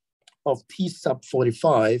of T sub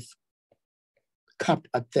 45 capped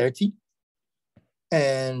at 30.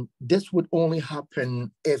 And this would only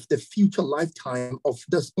happen if the future lifetime of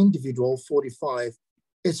this individual 45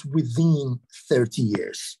 is within 30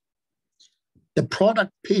 years. The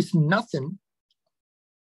product pays nothing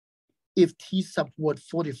if T sub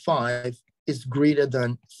 45 is greater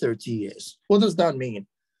than 30 years. What does that mean?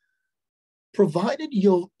 Provided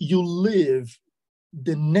you live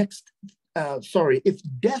the next, if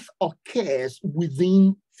death occurs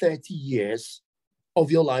within 30 years of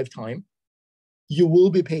your lifetime, you will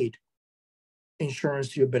be paid insurance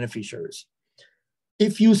to your beneficiaries.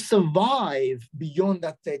 If you survive beyond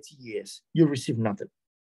that 30 years, you receive nothing,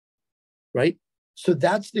 right? So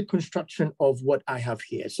that's the construction of what I have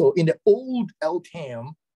here. So in the old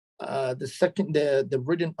LTAM, the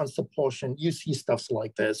written answer portion, you see stuff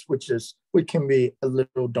like this, which can be a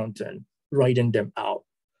little daunting, writing them out.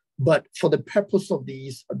 But for the purpose of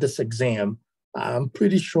this exam, I'm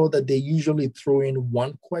pretty sure that they usually throw in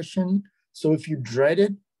one question. So if you dread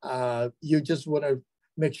it, you just want to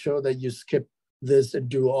make sure that you skip this and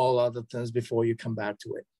do all other things before you come back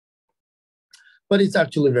to it. but it's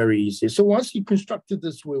actually very easy. So once you construct it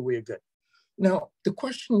this way, we're good. Now, the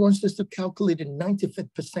question wants us to calculate the 95th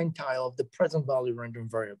percentile of the present value random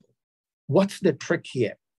variable. What's the trick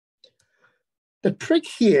here? The trick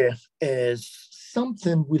here is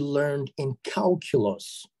something we learned in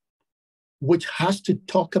calculus, which has to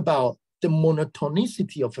talk about the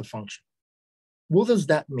monotonicity of a function. What does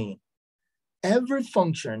that mean? Every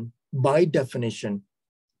function, by definition,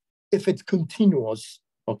 if it's continuous,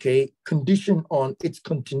 okay, condition on its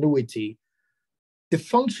continuity, the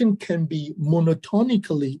function can be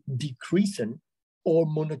monotonically decreasing or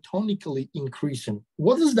monotonically increasing.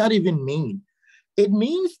 What does that even mean? It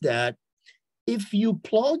means that if you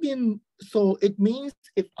plug in, so it means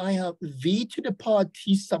if I have v to the power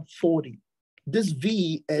t sub 40, this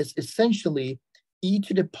v is essentially e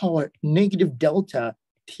to the power negative delta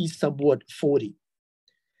t sub what 40.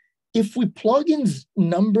 If we plug in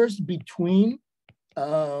numbers between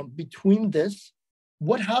this,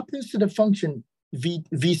 what happens to the function v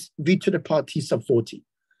to the power t sub 40?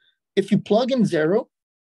 If you plug in 0,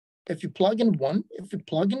 if you plug in 1, if you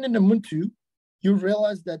plug in the number 2, you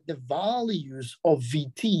realize that the values of v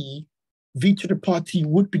to the power t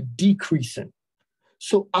would be decreasing.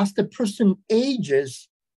 So as the person ages,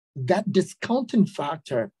 that discounting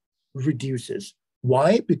factor reduces.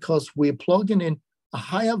 Why? Because we're plugging in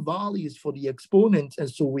higher values for the exponents, and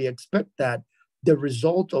so we expect that the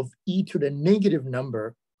result of e to the negative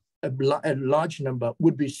number, a large number,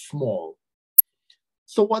 would be small.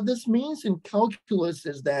 So what this means in calculus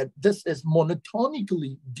is that this is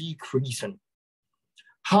monotonically decreasing.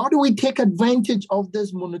 How do we take advantage of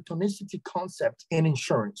this monotonicity concept in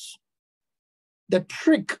insurance? The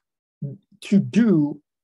trick to do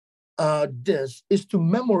this is to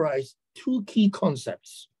memorize 2 key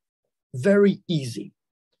concepts. Very easy.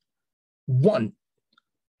 1,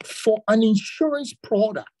 for an insurance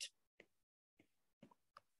product,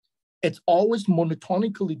 it's always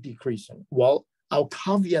monotonically decreasing. Well, I'll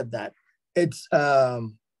caveat that. It's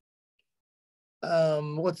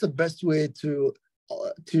what's the best way to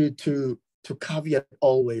caveat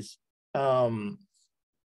always?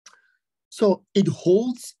 So it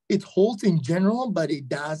holds in general, but it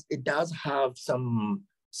does have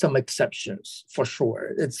some exceptions for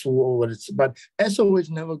sure. It's what it's, but SO is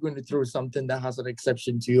never going to throw something that has an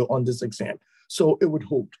exception to you on this exam. So it would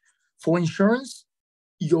hold. For insurance,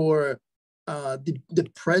 your the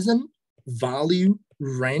present value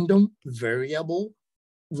random variable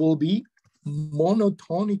will be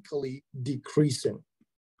monotonically decreasing.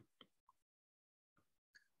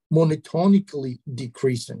 Monotonically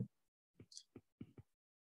decreasing.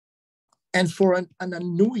 And for an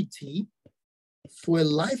annuity, for a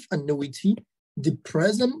life annuity, the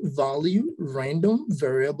present value random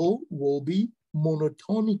variable will be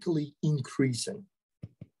monotonically increasing.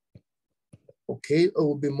 Okay, it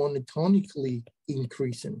will be monotonically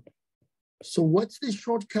increasing. So what's the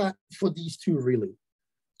shortcut for these two really?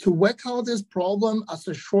 To work out this problem as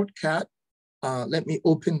a shortcut, let me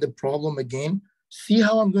open the problem again. See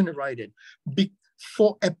how I'm going to write it.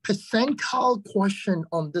 For a percentile question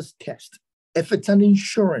on this test, if it's an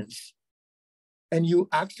insurance and you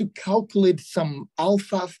actually calculate some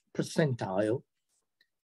alpha percentile,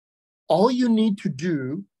 all you need to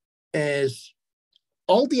do is,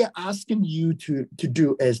 all they're asking you to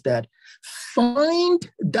do is that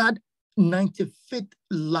find that 95th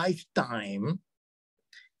lifetime.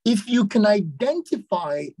 If you can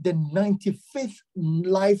identify the 95th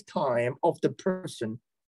lifetime of the person,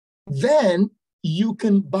 then you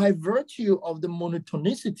can, by virtue of the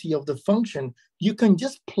monotonicity of the function, you can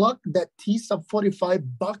just plug that t sub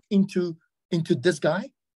 45 back into this guy,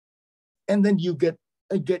 and then you get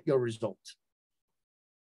your result.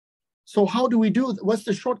 So how do we do? What's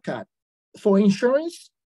the shortcut? For insurance,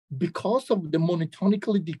 because of the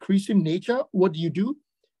monotonically decreasing nature, what do?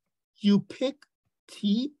 You pick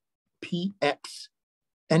TPX,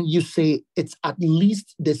 and you say it's at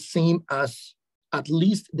least the same as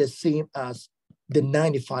the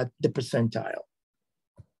 95th percentile.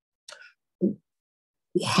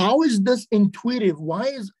 How is this intuitive? Why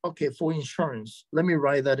is, okay, for insurance, let me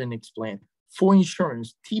write that and explain. For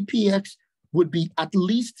insurance, TPX would be at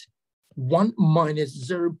least 1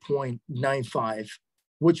 minus 0.95,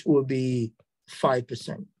 which will be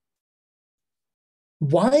 5%.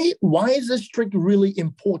 Why is this trick really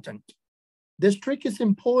important? This trick is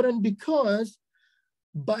important because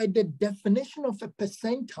by the definition of a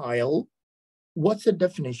percentile, what's the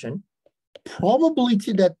definition?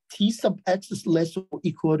 Probability that t sub x is less or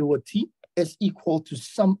equal to a t is equal to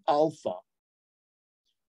some alpha.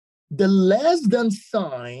 The less than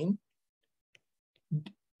sign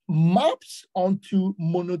maps onto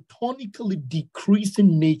monotonically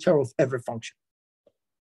decreasing nature of every function.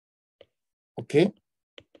 Okay,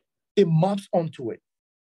 it maps onto it.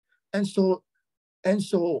 And so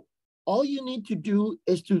all you need to do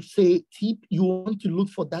is to say T, you want to look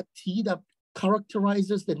for that T that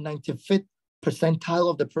characterizes the 95th percentile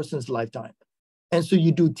of the person's lifetime. And so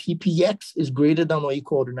you do TPX is greater than or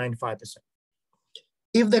equal to 95%.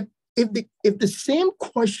 If the same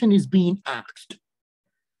question is being asked,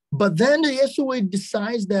 but then the SOA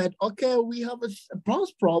decides that, okay, we have a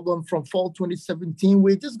bronze problem from fall 2017,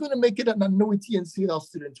 we're just going to make it an annuity and see how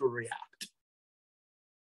students will react.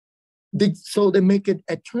 So they make it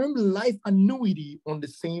a term life annuity on the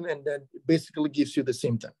same, and then basically gives you the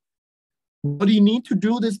same thing. What you need to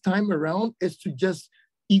do this time around is to just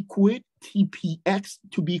equate TPX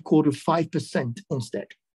to be equal to 5% instead.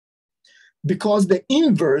 Because the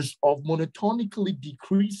inverse of monotonically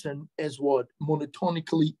decreasing is what?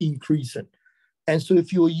 Monotonically increasing. And so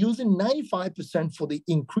if you're using 95% for the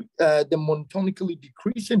monotonically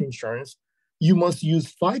decreasing insurance, you must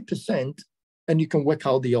use 5%, and you can work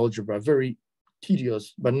out the algebra. Very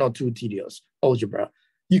tedious, but not too tedious algebra.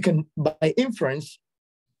 You can, by inference,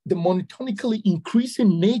 the monotonically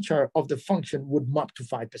increasing nature of the function would map to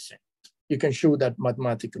 5%. You can show that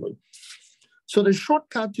mathematically. So the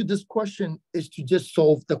shortcut to this question is to just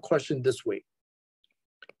solve the question this way.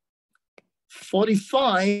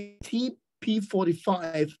 45,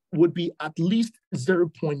 TP45 would be at least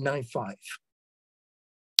 0.95.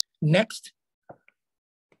 Next,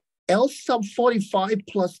 L sub 45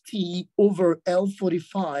 plus T over L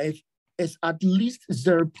 45 is at least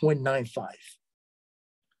 0.95.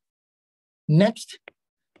 Next,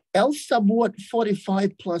 L sub what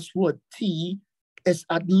 45 plus what T is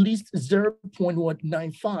at least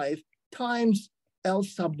 0.95 times L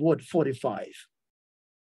sub what 45.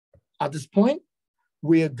 At this point,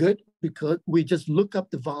 we are good because we just look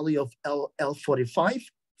up the value of L45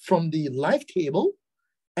 from the life table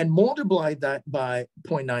and multiply that by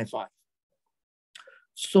 0.95.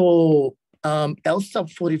 So L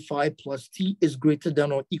sub 45 plus T is greater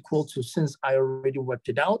than or equal to, since I already worked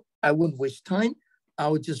it out, I wouldn't waste time. I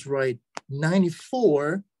would just write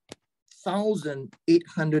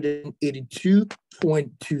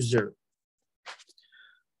 94,882.20.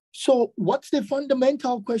 So what's the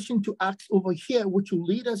fundamental question to ask over here, which will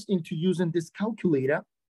lead us into using this calculator?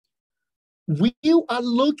 We are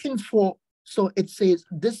looking for, so it says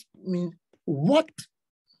this means what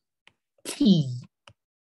T,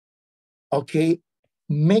 okay,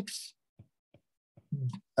 makes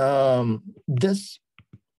this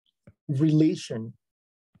relation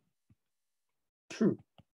true.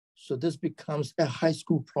 So this becomes a high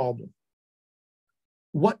school problem.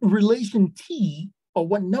 What relation T or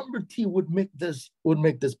what number T would make this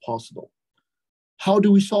possible? How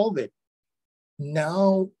do we solve it?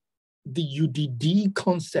 Now the UDD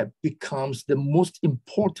concept becomes the most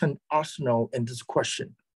important arsenal in this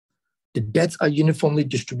question. The debts are uniformly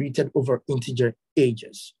distributed over integer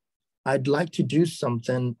ages. I'd like to do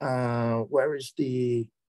something. Where is the,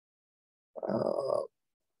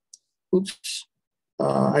 oops.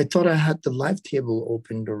 I thought I had the live table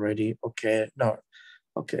opened already. Okay, no.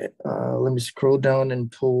 Okay, let me scroll down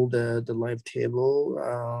and pull the live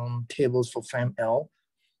table, tables for FAML.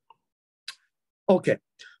 Okay,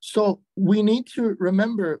 so we need to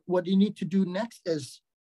remember what you need to do next is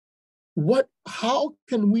how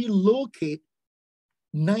can we locate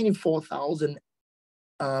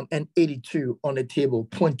 94,082 on the table,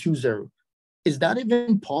 0.20? Is that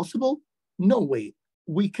even possible? No way.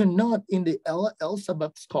 We cannot in the L sub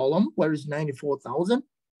X column, where is 94,000,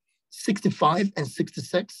 65 and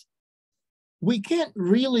 66. We can't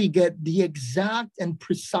really get the exact and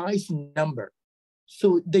precise number.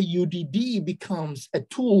 So the UDD becomes a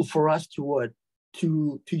tool for us to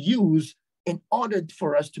use in order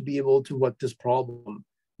for us to be able to work this problem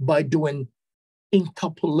by doing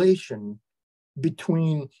interpolation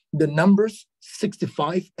between the numbers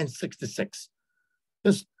 65 and 66.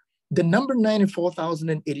 Because the number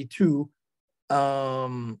 94,082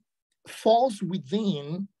 falls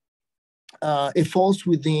within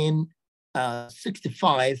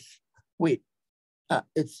 65. Wait,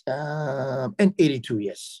 it's and 82,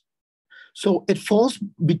 yes. So it falls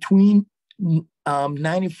between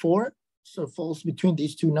 94. So it falls between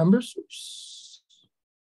these two numbers.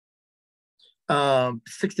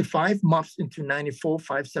 65 maps into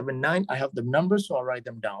 94,579. I have the numbers, so I'll write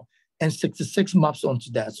them down. And 66 maps onto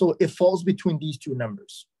that. So it falls between these two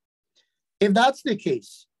numbers. If that's the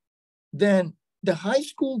case, then the high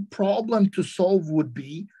school problem to solve would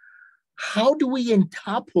be, how do we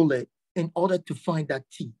interpolate in order to find that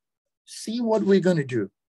T? See what we're going to do.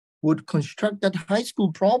 would construct that high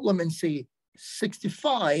school problem and say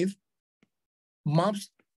 65 maps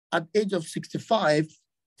at age of 65,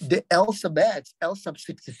 the L sub X, L sub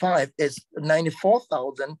 65 is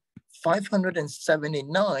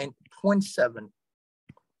 94,579.7.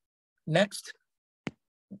 Next,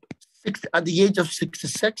 at the age of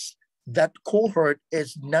 66, that cohort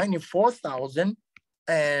is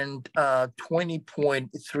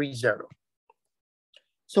 94,020.30.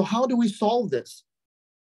 So how do we solve this?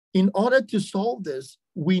 In order to solve this,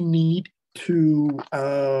 we need to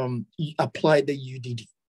apply the UDD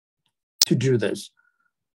to do this.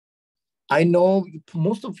 I know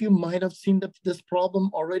most of you might have seen this problem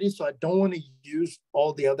already, so I don't want to use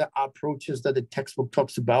all the other approaches that the textbook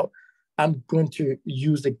talks about. I'm going to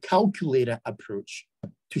use the calculator approach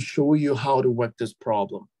to show you how to work this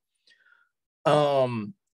problem.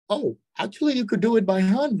 Oh, actually, you could do it by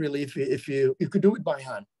hand, really, if you could do it by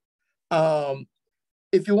hand.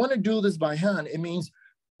 If you want to do this by hand, it means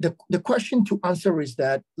the question to answer is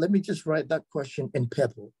that, let me just write that question in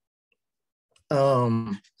purple.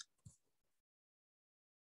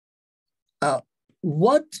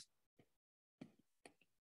 What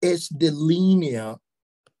is the linear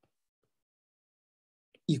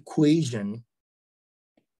equation,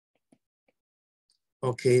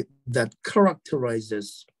 okay, that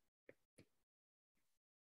characterizes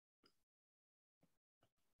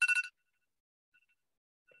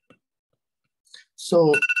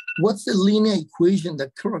so what's the linear equation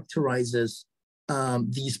that characterizes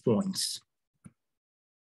these points?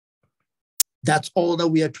 That's all that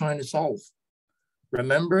we are trying to solve.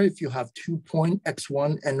 Remember, if you have 2 points,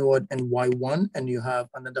 x1 and y1, and you have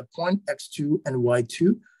another point, x2 and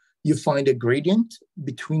y2, you find a gradient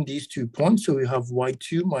between these 2 points. So you have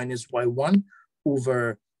y2 minus y1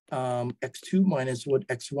 over x2 minus what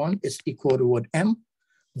x1 is equal to what m.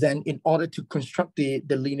 Then in order to construct the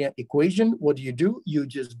linear equation, what do? You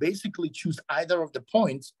just basically choose either of the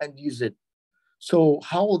points and use it. So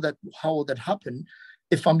how will that happen?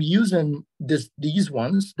 If I'm using these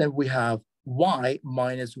ones, then we have y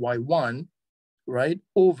minus y1, right,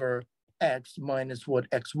 over x minus what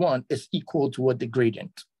x1 is equal to what the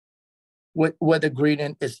gradient, where the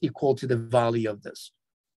gradient is equal to the value of this.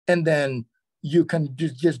 And then you can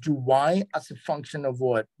just do y as a function of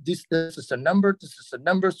what? This is a number, this is a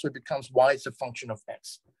number, so it becomes y as a function of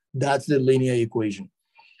x. That's the linear equation.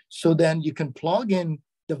 So then you can plug in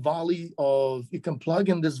the value of, you can plug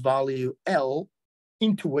in this value L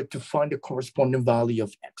into it to find the corresponding value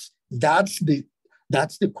of x. That's the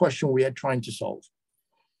question we are trying to solve.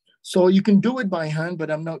 So you can do it by hand, but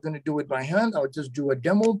I'm not going to do it by hand. I'll just do a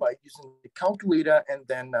demo by using the calculator, and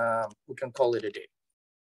then we can call it a day.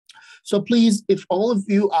 So please, if all of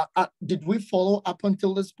you did we follow up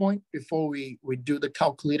until this point before we do the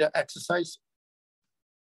calculator exercise?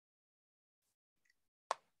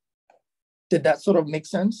 Did that sort of make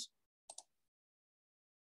sense?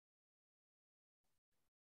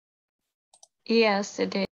 Yes,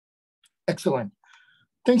 it did. Excellent.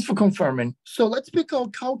 Thanks for confirming. So let's pick our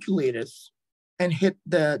calculators and hit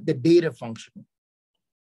the data function.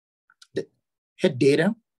 Hit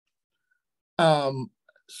data.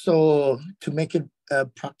 So to make it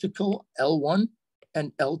practical, L1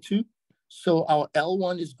 and L2. So our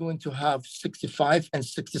L1 is going to have 65 and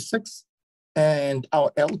 66. And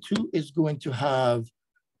our L2 is going to have,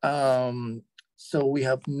 so we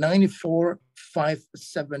have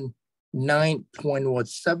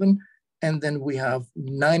 94,579.7, and then we have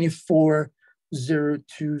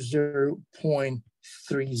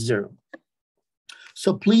 94,020.30.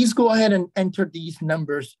 So please go ahead and enter these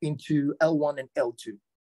numbers into L1 and L2.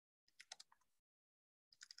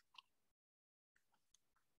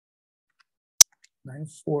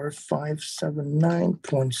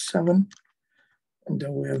 $94,579.7, and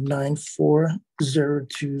then we have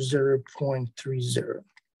 94,020.30.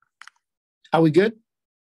 Are we good?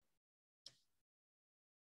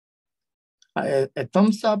 A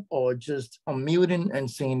thumbs up or just unmuting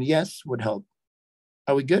and saying yes would help.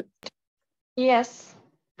 Are we good? Yes.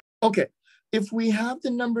 Okay. If we have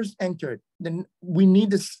the numbers entered, then we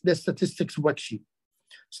need the statistics worksheet.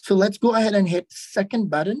 So let's go ahead and hit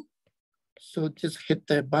second button. So just hit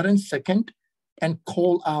the button second and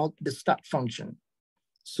call out the start function.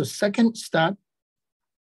 So second start.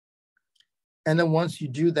 And then once you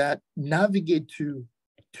do that, navigate to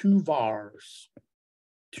two vars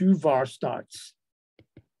starts.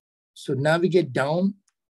 So navigate down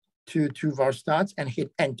to two var starts and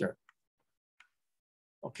hit enter.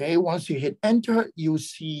 Okay, once you hit enter, you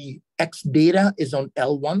see X data is on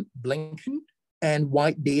L1 blinking and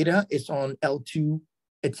Y data is on L2.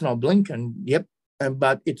 It's not blinking, yep,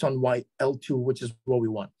 but it's on Y L2, which is what we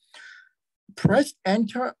want. Press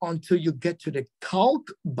enter until you get to the calc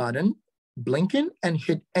button, blinking, and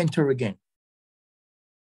hit enter again.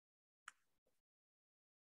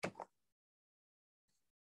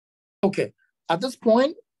 Okay, at this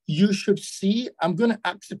point, you should see, I'm gonna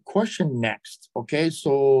ask a question next, okay?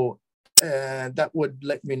 So that would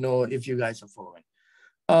let me know if you guys are following.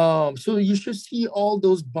 So you should see all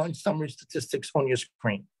those bunch summary statistics on your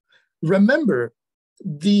screen. Remember,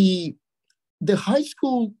 the high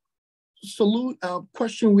school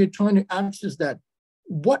question we're trying to ask is that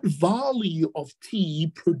what value of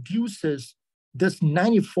T produces this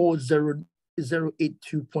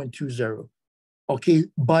 94,082.20, okay,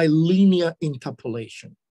 by linear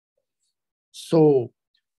interpolation. So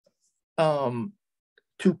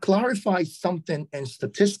to clarify something in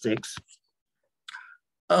statistics,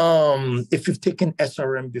 if you've taken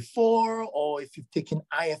SRM before, or if you've taken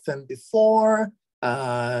IFM before,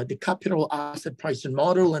 the capital asset pricing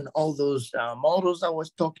model and all those models I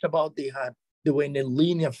was talking about, they were in a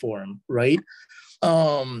linear form, right?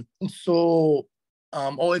 Or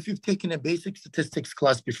if you've taken a basic statistics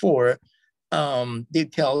class before, they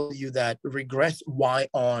tell you that regress Y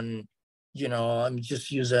on, you know, I'm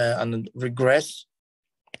just use a regress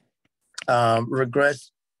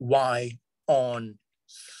Y on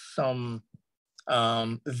some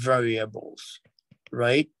variables,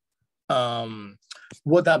 right?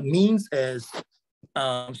 What that means is,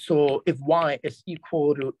 so if Y is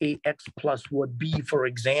equal to AX plus what B, for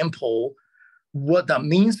example, what that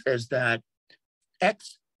means is that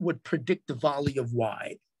X would predict the value of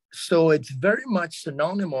Y. So it's very much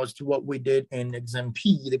synonymous to what we did in exam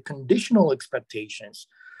P, the conditional expectations.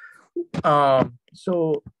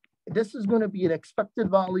 So this is going to be an expected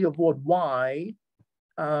value of what Y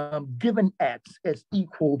given X is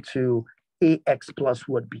equal to AX plus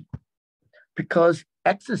what B. Because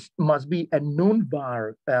X must be a known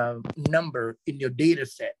number in your data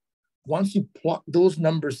set. Once you plot those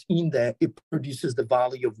numbers in there, it produces the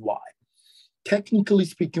value of Y. Technically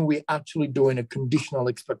speaking, we're actually doing a conditional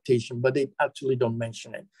expectation, but they actually don't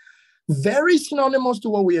mention it. Very synonymous to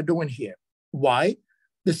what we are doing here. Why?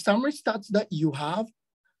 The summary stats that you have,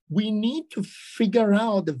 we need to figure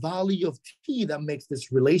out the value of T that makes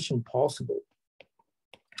this relation possible.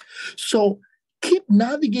 So keep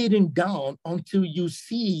navigating down until you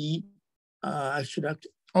see, until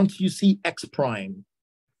you see X prime.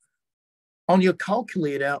 On your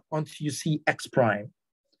calculator, until you see X prime.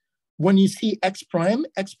 When you see X prime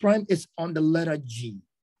is on the letter G.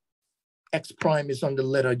 X prime is on the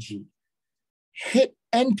letter G. Hit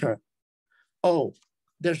enter. Oh,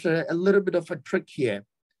 there's a little bit of a trick here.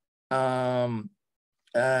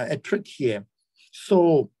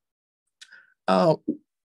 So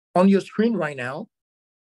on your screen right now,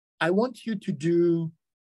 I want you to do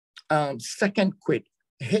second quit.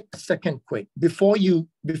 Hit second quit before you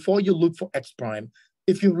look for X prime.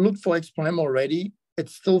 If you look for X prime already,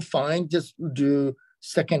 it's still fine. Just do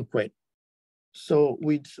second quit. So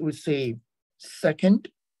we say second,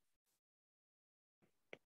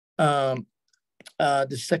 the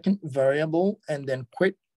second variable, and then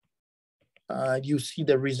quit. You see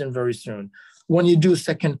the reason very soon. When you do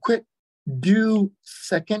second quit, do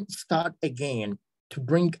second start again to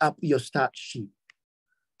bring up your start sheet.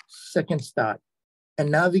 Second start,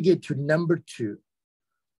 and navigate to number 2.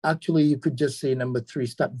 Actually, you could just say number 3,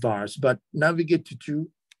 start vars, but navigate to 2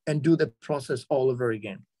 and do the process all over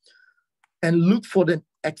again. And look for the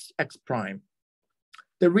X prime.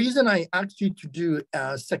 The reason I asked you to do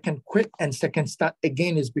second quit and second start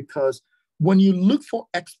again is because when you look for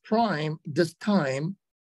X prime this time,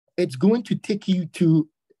 it's going to take you to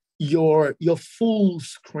your full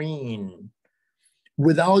screen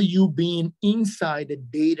without you being inside the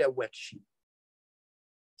data worksheet.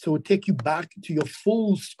 So it'll take you back to your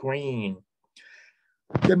full screen.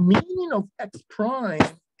 The meaning of X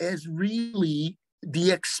prime is really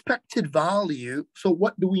the expected value. So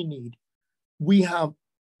what do we need? We have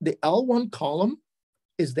the L1 column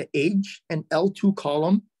is the age, and L2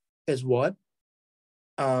 column is what?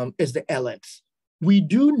 Is the LX. We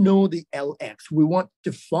do know the LX. We want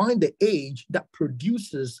to find the age that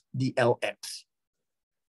produces the LX.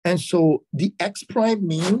 And so the X prime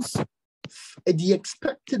means the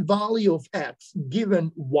expected value of X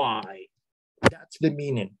given Y. That's the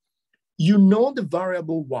meaning. You know the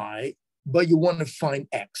variable Y, but you want to find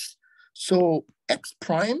X. So X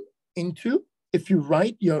prime into, if you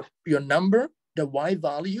write your number, the Y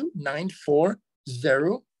value,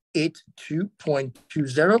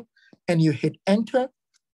 94082.20, and you hit enter,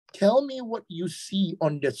 tell me what you see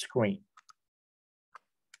on the screen.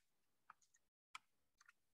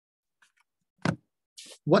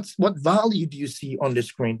 What value do you see on the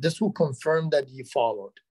screen? This will confirm that you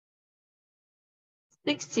followed.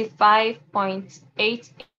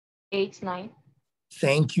 65.889.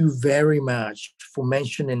 Thank you very much for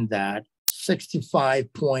mentioning that.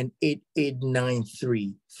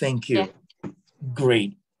 65.8893. Thank you. Yeah.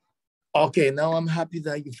 Great. Okay, now I'm happy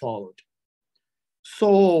that you followed.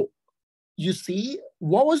 So you see,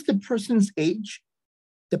 what was the person's age?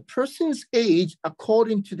 The person's age,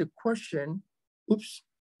 according to the question, oops,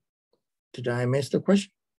 did I miss the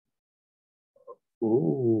question?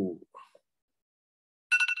 Oh.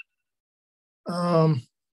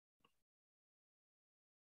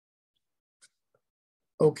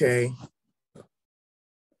 Okay.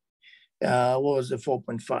 What was it,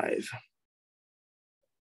 4.5?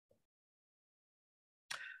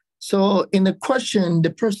 So in the question,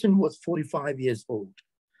 the person was 45 years old.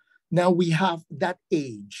 Now we have that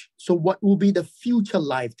age. So what will be the future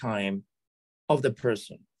lifetime of the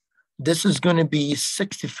person? This is going to be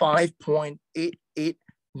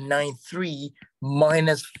 65.8893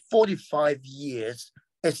 minus 45 years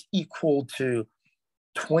is equal to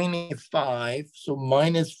 25. So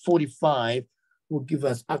minus 45 will give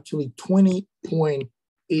us actually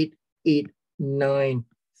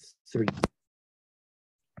 20.8893.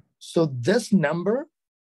 So this number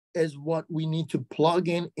is what we need to plug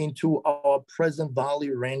in into our present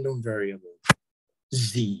value random variable,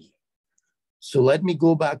 Z. So let me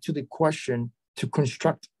go back to the question to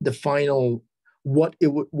construct the final, what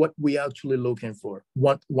we actually looking for,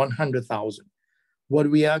 100,000.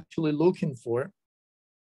 What we actually looking for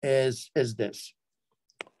is this,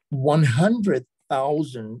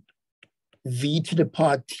 100,000 V to the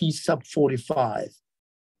power T sub 45,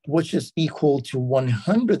 which is equal to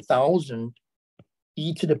 100,000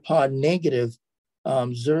 e to the power negative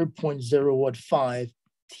 0.015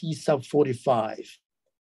 T sub 45.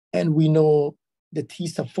 And we know the T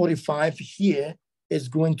sub 45 here is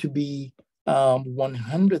going to be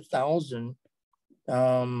 100,000.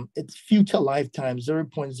 It's future lifetime,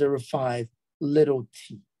 0.05 little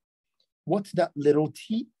t. What's that little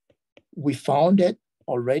t? We found it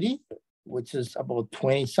already, which is about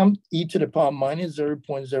 20 some e to the power minus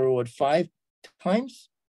 0.015 times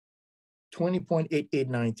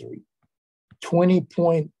 20.8893.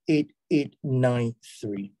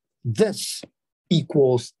 20.8893. This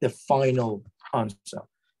equals the final answer.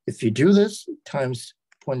 If you do this times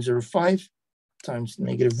 0.05 times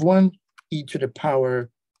 -1 e to the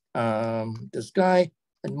power this guy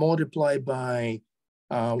and multiply by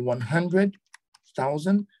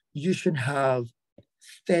 100,000, you should have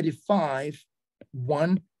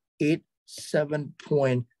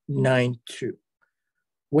 35,187.92,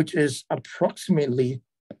 which is approximately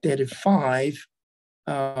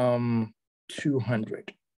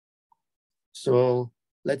 35,200. So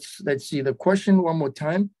let's see the question one more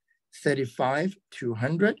time.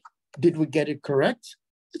 35,200. Did we get it correct?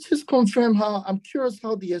 Let's just confirm how. I'm curious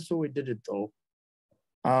how the SOA did it though.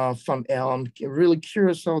 From L, I'm really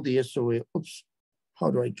curious how the SOA. Oops,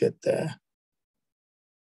 how do I get there?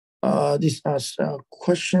 These are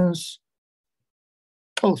questions.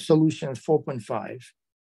 Oh, solutions 4.5.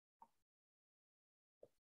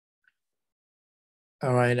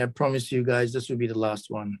 All right, I promise you guys this will be the last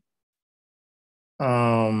one.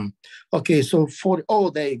 Okay, so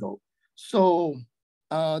there you go. So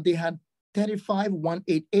they had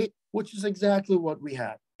 35,188, which is exactly what we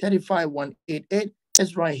had. 35,188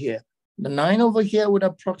 is right here. The 9 over here would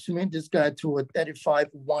approximate this guy to a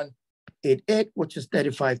 35,188, which is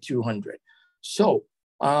 35,200. So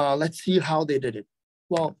let's see how they did it.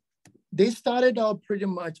 Well, they started out pretty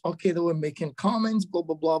much, okay, they were making comments, blah,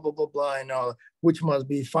 blah, blah, blah, blah, blah, and which must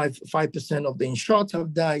be 5% of the insureds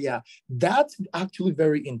have died. Yeah, that's actually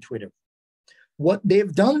very intuitive. What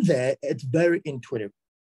they've done there, it's very intuitive.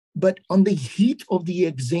 But on the heat of the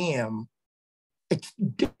exam, it's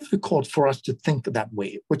difficult for us to think that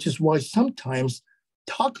way, which is why sometimes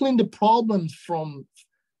tackling the problems from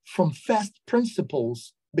fast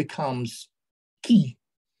principles becomes key.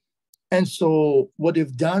 And so what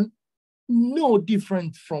they've done, no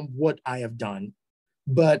different from what I have done,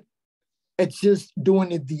 but it's just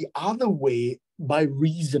doing it the other way by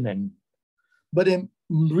reasoning. But in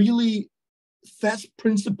really fast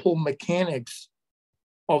principle mechanics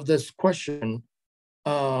of this question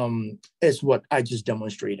is what I just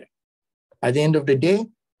demonstrated. At the end of the day,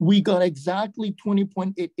 we got exactly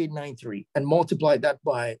 20.8893 and multiplied that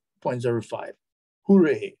by 0.05.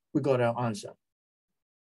 Hooray, we got our answer.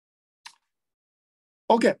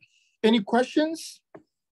 Okay, any questions?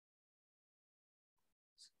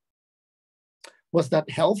 Was that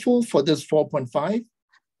helpful for this 4.5?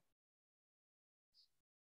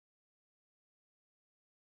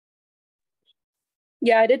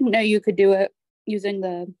 Yeah, I didn't know you could do it using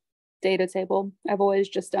the data table. I've always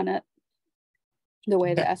just done it the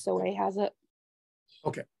way the SOA has it.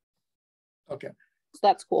 Okay. Okay. So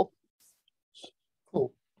that's cool.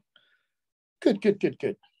 Cool.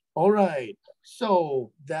 Good. All right.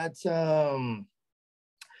 So that's so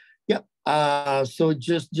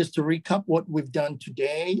just to recap what we've done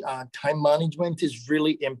today, time management is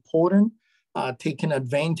really important. Taking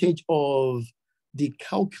advantage of the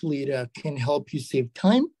calculator can help you save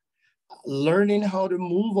time. Learning how to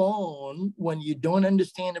move on when you don't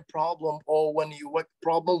understand a problem, or when you work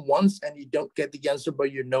problem once and you don't get the answer,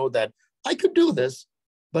 but you know that I could do this,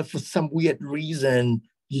 but for some weird reason,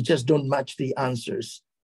 you just don't match the answers.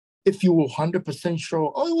 If you were 100%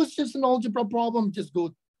 sure, oh, it was just an algebra problem, just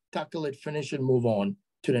go tackle it, finish and move on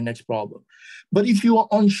to the next problem. But if you are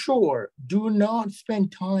unsure, do not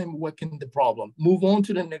spend time working the problem. Move on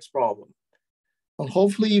to the next problem. And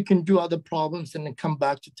hopefully you can do other problems and then come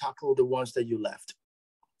back to tackle the ones that you left.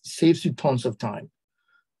 Saves you tons of time.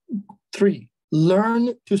 3,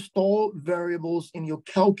 learn to store variables in your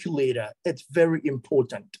calculator. It's very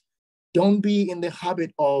important. Don't be in the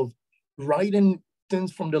habit of writing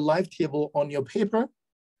things from the live table on your paper,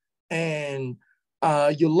 and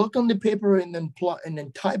you look on the paper and then plot and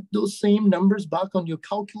then type those same numbers back on your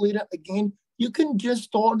calculator again. You can just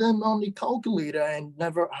store them on the calculator and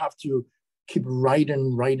never have to keep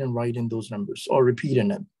writing those numbers or repeating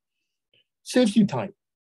them. Saves you time.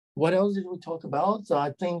 What else did we talk about? So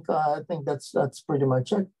I think that's pretty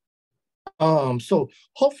much it. So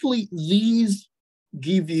hopefully these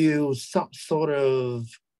give you some sort of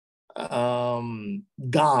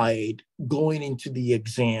guide going into the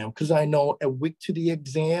exam, because I know a week to the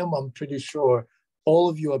exam, I'm pretty sure all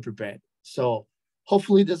of you are prepared. So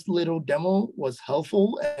hopefully this little demo was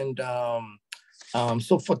helpful. And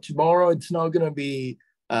so for tomorrow, it's not going to be,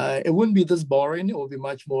 it wouldn't be this boring. It will be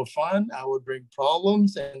much more fun. I would bring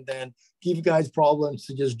problems and then give you guys problems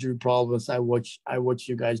to just do problems. I watch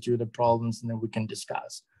you guys do the problems and then we can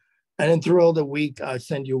discuss. And then throughout the week, I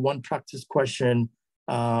send you one practice question.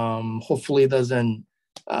 Hopefully it doesn't,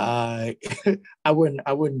 I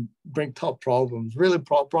wouldn't bring tough problems, really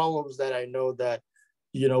problems that I know that,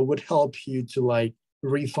 would help you to like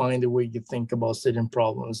refine the way you think about certain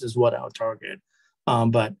problems is what I'll target.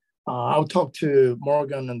 But I'll talk to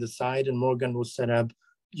Morgan on the side, and Morgan will set up,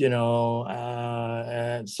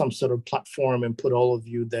 some sort of platform and put all of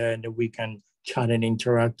you there, and then we can chat and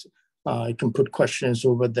interact. You can put questions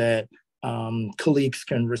over there. Colleagues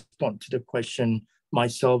can respond to the question.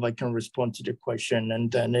 Myself, I can respond to the question. And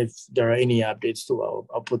then if there are any updates too,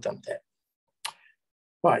 I'll put them there.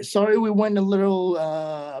 All right, sorry we went a little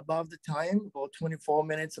above the time, about 24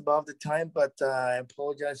 minutes above the time, but I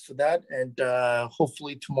apologize for that. And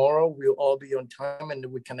hopefully tomorrow we'll all be on time and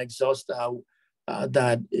we can exhaust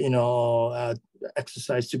that,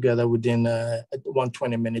 exercise together within a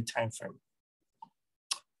 120-minute time frame.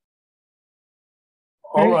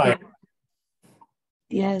 All right.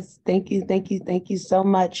 Yes, thank you so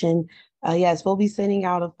much. And yes, we'll be sending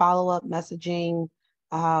out a follow-up messaging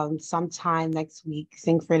sometime next week.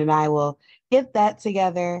 Siegfried and I will get that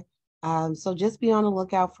together. So just be on the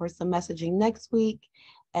lookout for some messaging next week.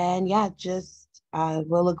 And yeah, just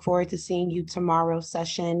we'll look forward to seeing you tomorrow's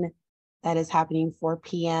session that is happening 4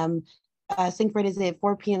 p.m. Siegfried, is it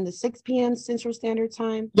 4 p.m. to 6 p.m. Central Standard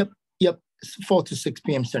Time? Yep, 4 to 6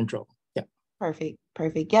 p.m. Central. Yep. Perfect.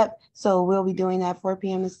 Yep. So we'll be doing that 4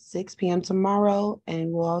 p.m. to 6 p.m. tomorrow,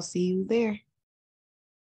 and we'll all see you there.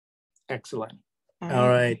 Excellent. All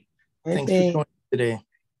right. Thanks for joining today.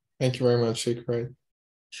 Thank you very much, Siegfried.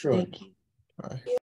 Sure. Thank you. Bye.